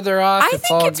each other off, I it's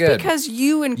think all it's good. because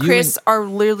you and Chris are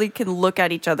literally can look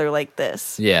at each other like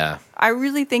this. Yeah. I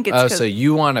really think it's Oh, 'cause- so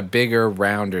you want a bigger,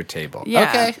 rounder table? Yeah.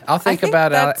 Okay, I'll think I think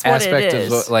about that's what it aspect of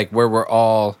is. like where we're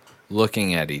all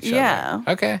looking at each Yeah.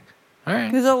 other. Okay, all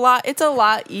right, it's a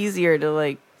lot easier to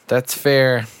like. that's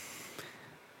fair.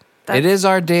 It is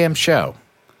our damn show.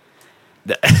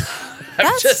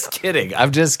 I'm just kidding.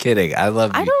 I'm just kidding. I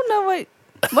love you. I don't know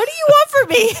what do you want from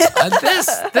me?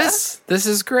 This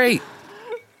is great.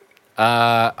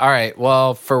 All right.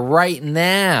 Well, for right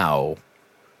now,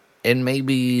 and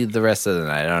maybe the rest of the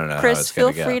night, I don't know. how Chris, it's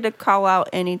gonna feel go. free to call out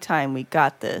anytime. We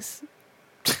got this.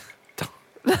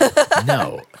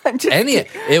 No. I'm just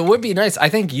It would be nice. I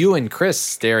think you and Chris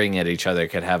staring at each other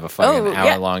could have a fucking Oh,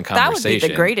 yeah. hour-long That would be the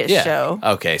conversation. greatest show.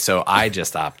 Okay, so I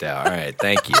just opt out. All right,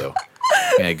 thank you.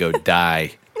 I'm gonna go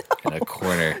die in a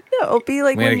corner. It'll be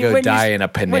like I'm gonna go die in a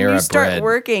when Panera you start Bread.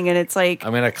 working and it's like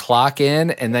I'm gonna clock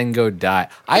in and then go die.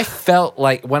 I felt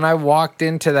like when I walked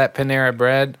into that Panera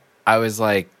Bread, I was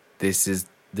like, "This is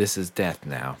death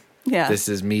now. yeah, This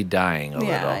is me dying a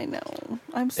yeah. little." I know.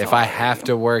 I'm sorry. If I have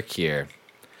to work here.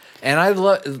 And I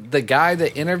love the guy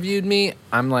that interviewed me.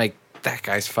 I'm like, that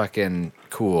guy's fucking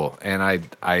cool. And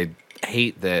I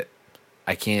hate that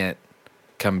I can't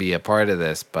come be a part of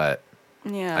this, but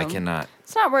yeah, I cannot.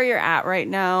 It's not where you're at right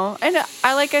now. And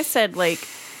like I said, like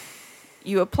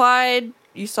you applied,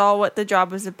 you saw what the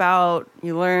job was about,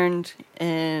 you learned,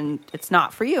 and it's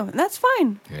not for you, and that's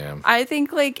fine. Yeah. I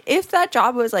think like if that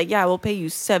job was like, yeah, we'll pay you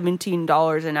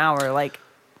 $17 an hour, like.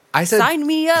 I said, Sign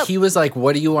me up. He was like,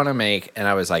 "What do you want to make?" And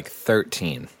I was like,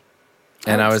 13.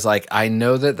 And I was like, I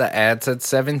know that the ad said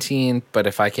 17, but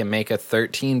if I can make a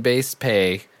 13 base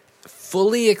pay,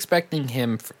 fully expecting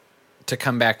him to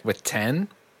come back with 10.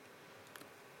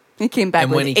 He came back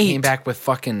And with when he 8. came back with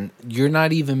fucking, you're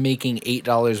not even making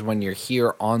 $8 when you're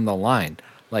here on the line,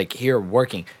 like here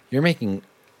working. You're making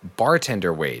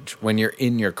bartender wage when you're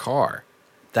in your car.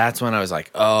 That's when I was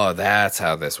like, oh, that's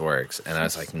how this works. And I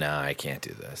was like, nah, I can't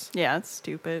do this. Yeah, it's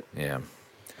stupid. Yeah.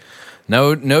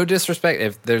 No disrespect.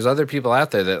 If there's other people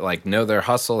out there that like know their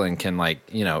hustle and can like,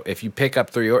 you know, if you pick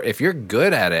up 3 or if you're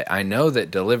good at it, I know that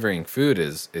delivering food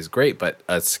is great, but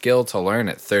a skill to learn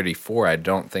at 34, I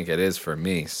don't think it is for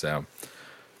me. So,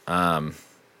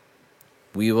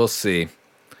 we will see.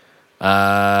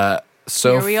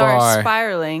 So Here we far, are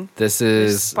spiraling. this We're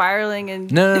is spiraling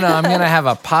and no. I'm gonna have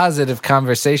a positive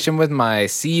conversation with my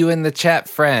see you in the chat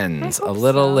friends a hope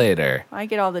little so. later. I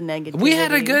get all the negativity. We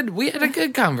had a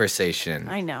good conversation.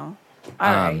 I know.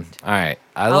 All right. All right.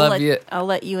 I love you. I'll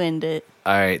let you end it.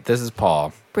 All right. This is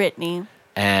Paul. Brittany.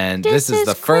 And This this is is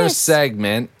the Chris. first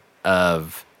segment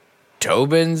of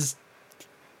Tobin's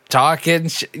talking.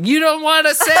 You don't want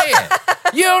to say it.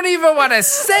 You don't even want to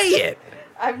say it.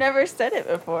 I've never said it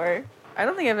before. I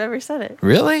don't think I've ever said it.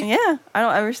 Really? Yeah, I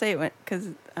don't ever say it because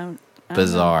I don't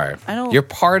Bizarre. I don't- You're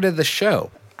part of the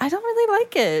show. I don't really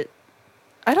like it.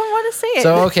 I don't want to say it.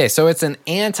 So, okay. So it's an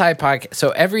anti-podcast. So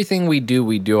everything we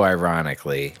do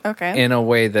ironically. Okay. In a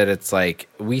way that it's like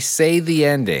we say the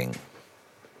ending,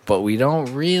 but we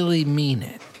don't really mean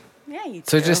it. Yeah, you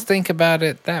So do. just think about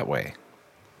it that way.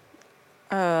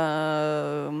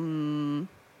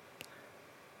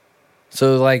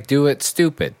 So, like, do it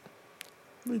stupid.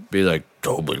 Be like,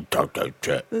 Tobin, talk that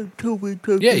shit.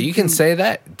 Yeah, you can say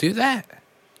that. Do that.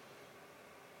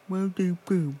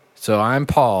 So, I'm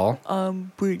Paul,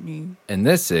 Brittany. and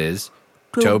this is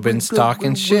Tobin's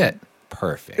talking shit.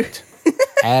 Perfect.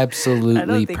 Absolutely I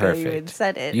don't think I perfect. even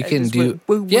said it. You I can just do.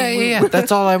 went, Yeah.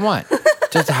 That's all I want.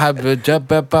 Just have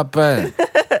okay.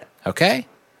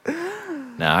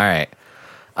 No, all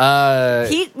right.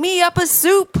 Heat me up a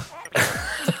soup.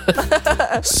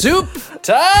 Soup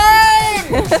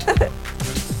time!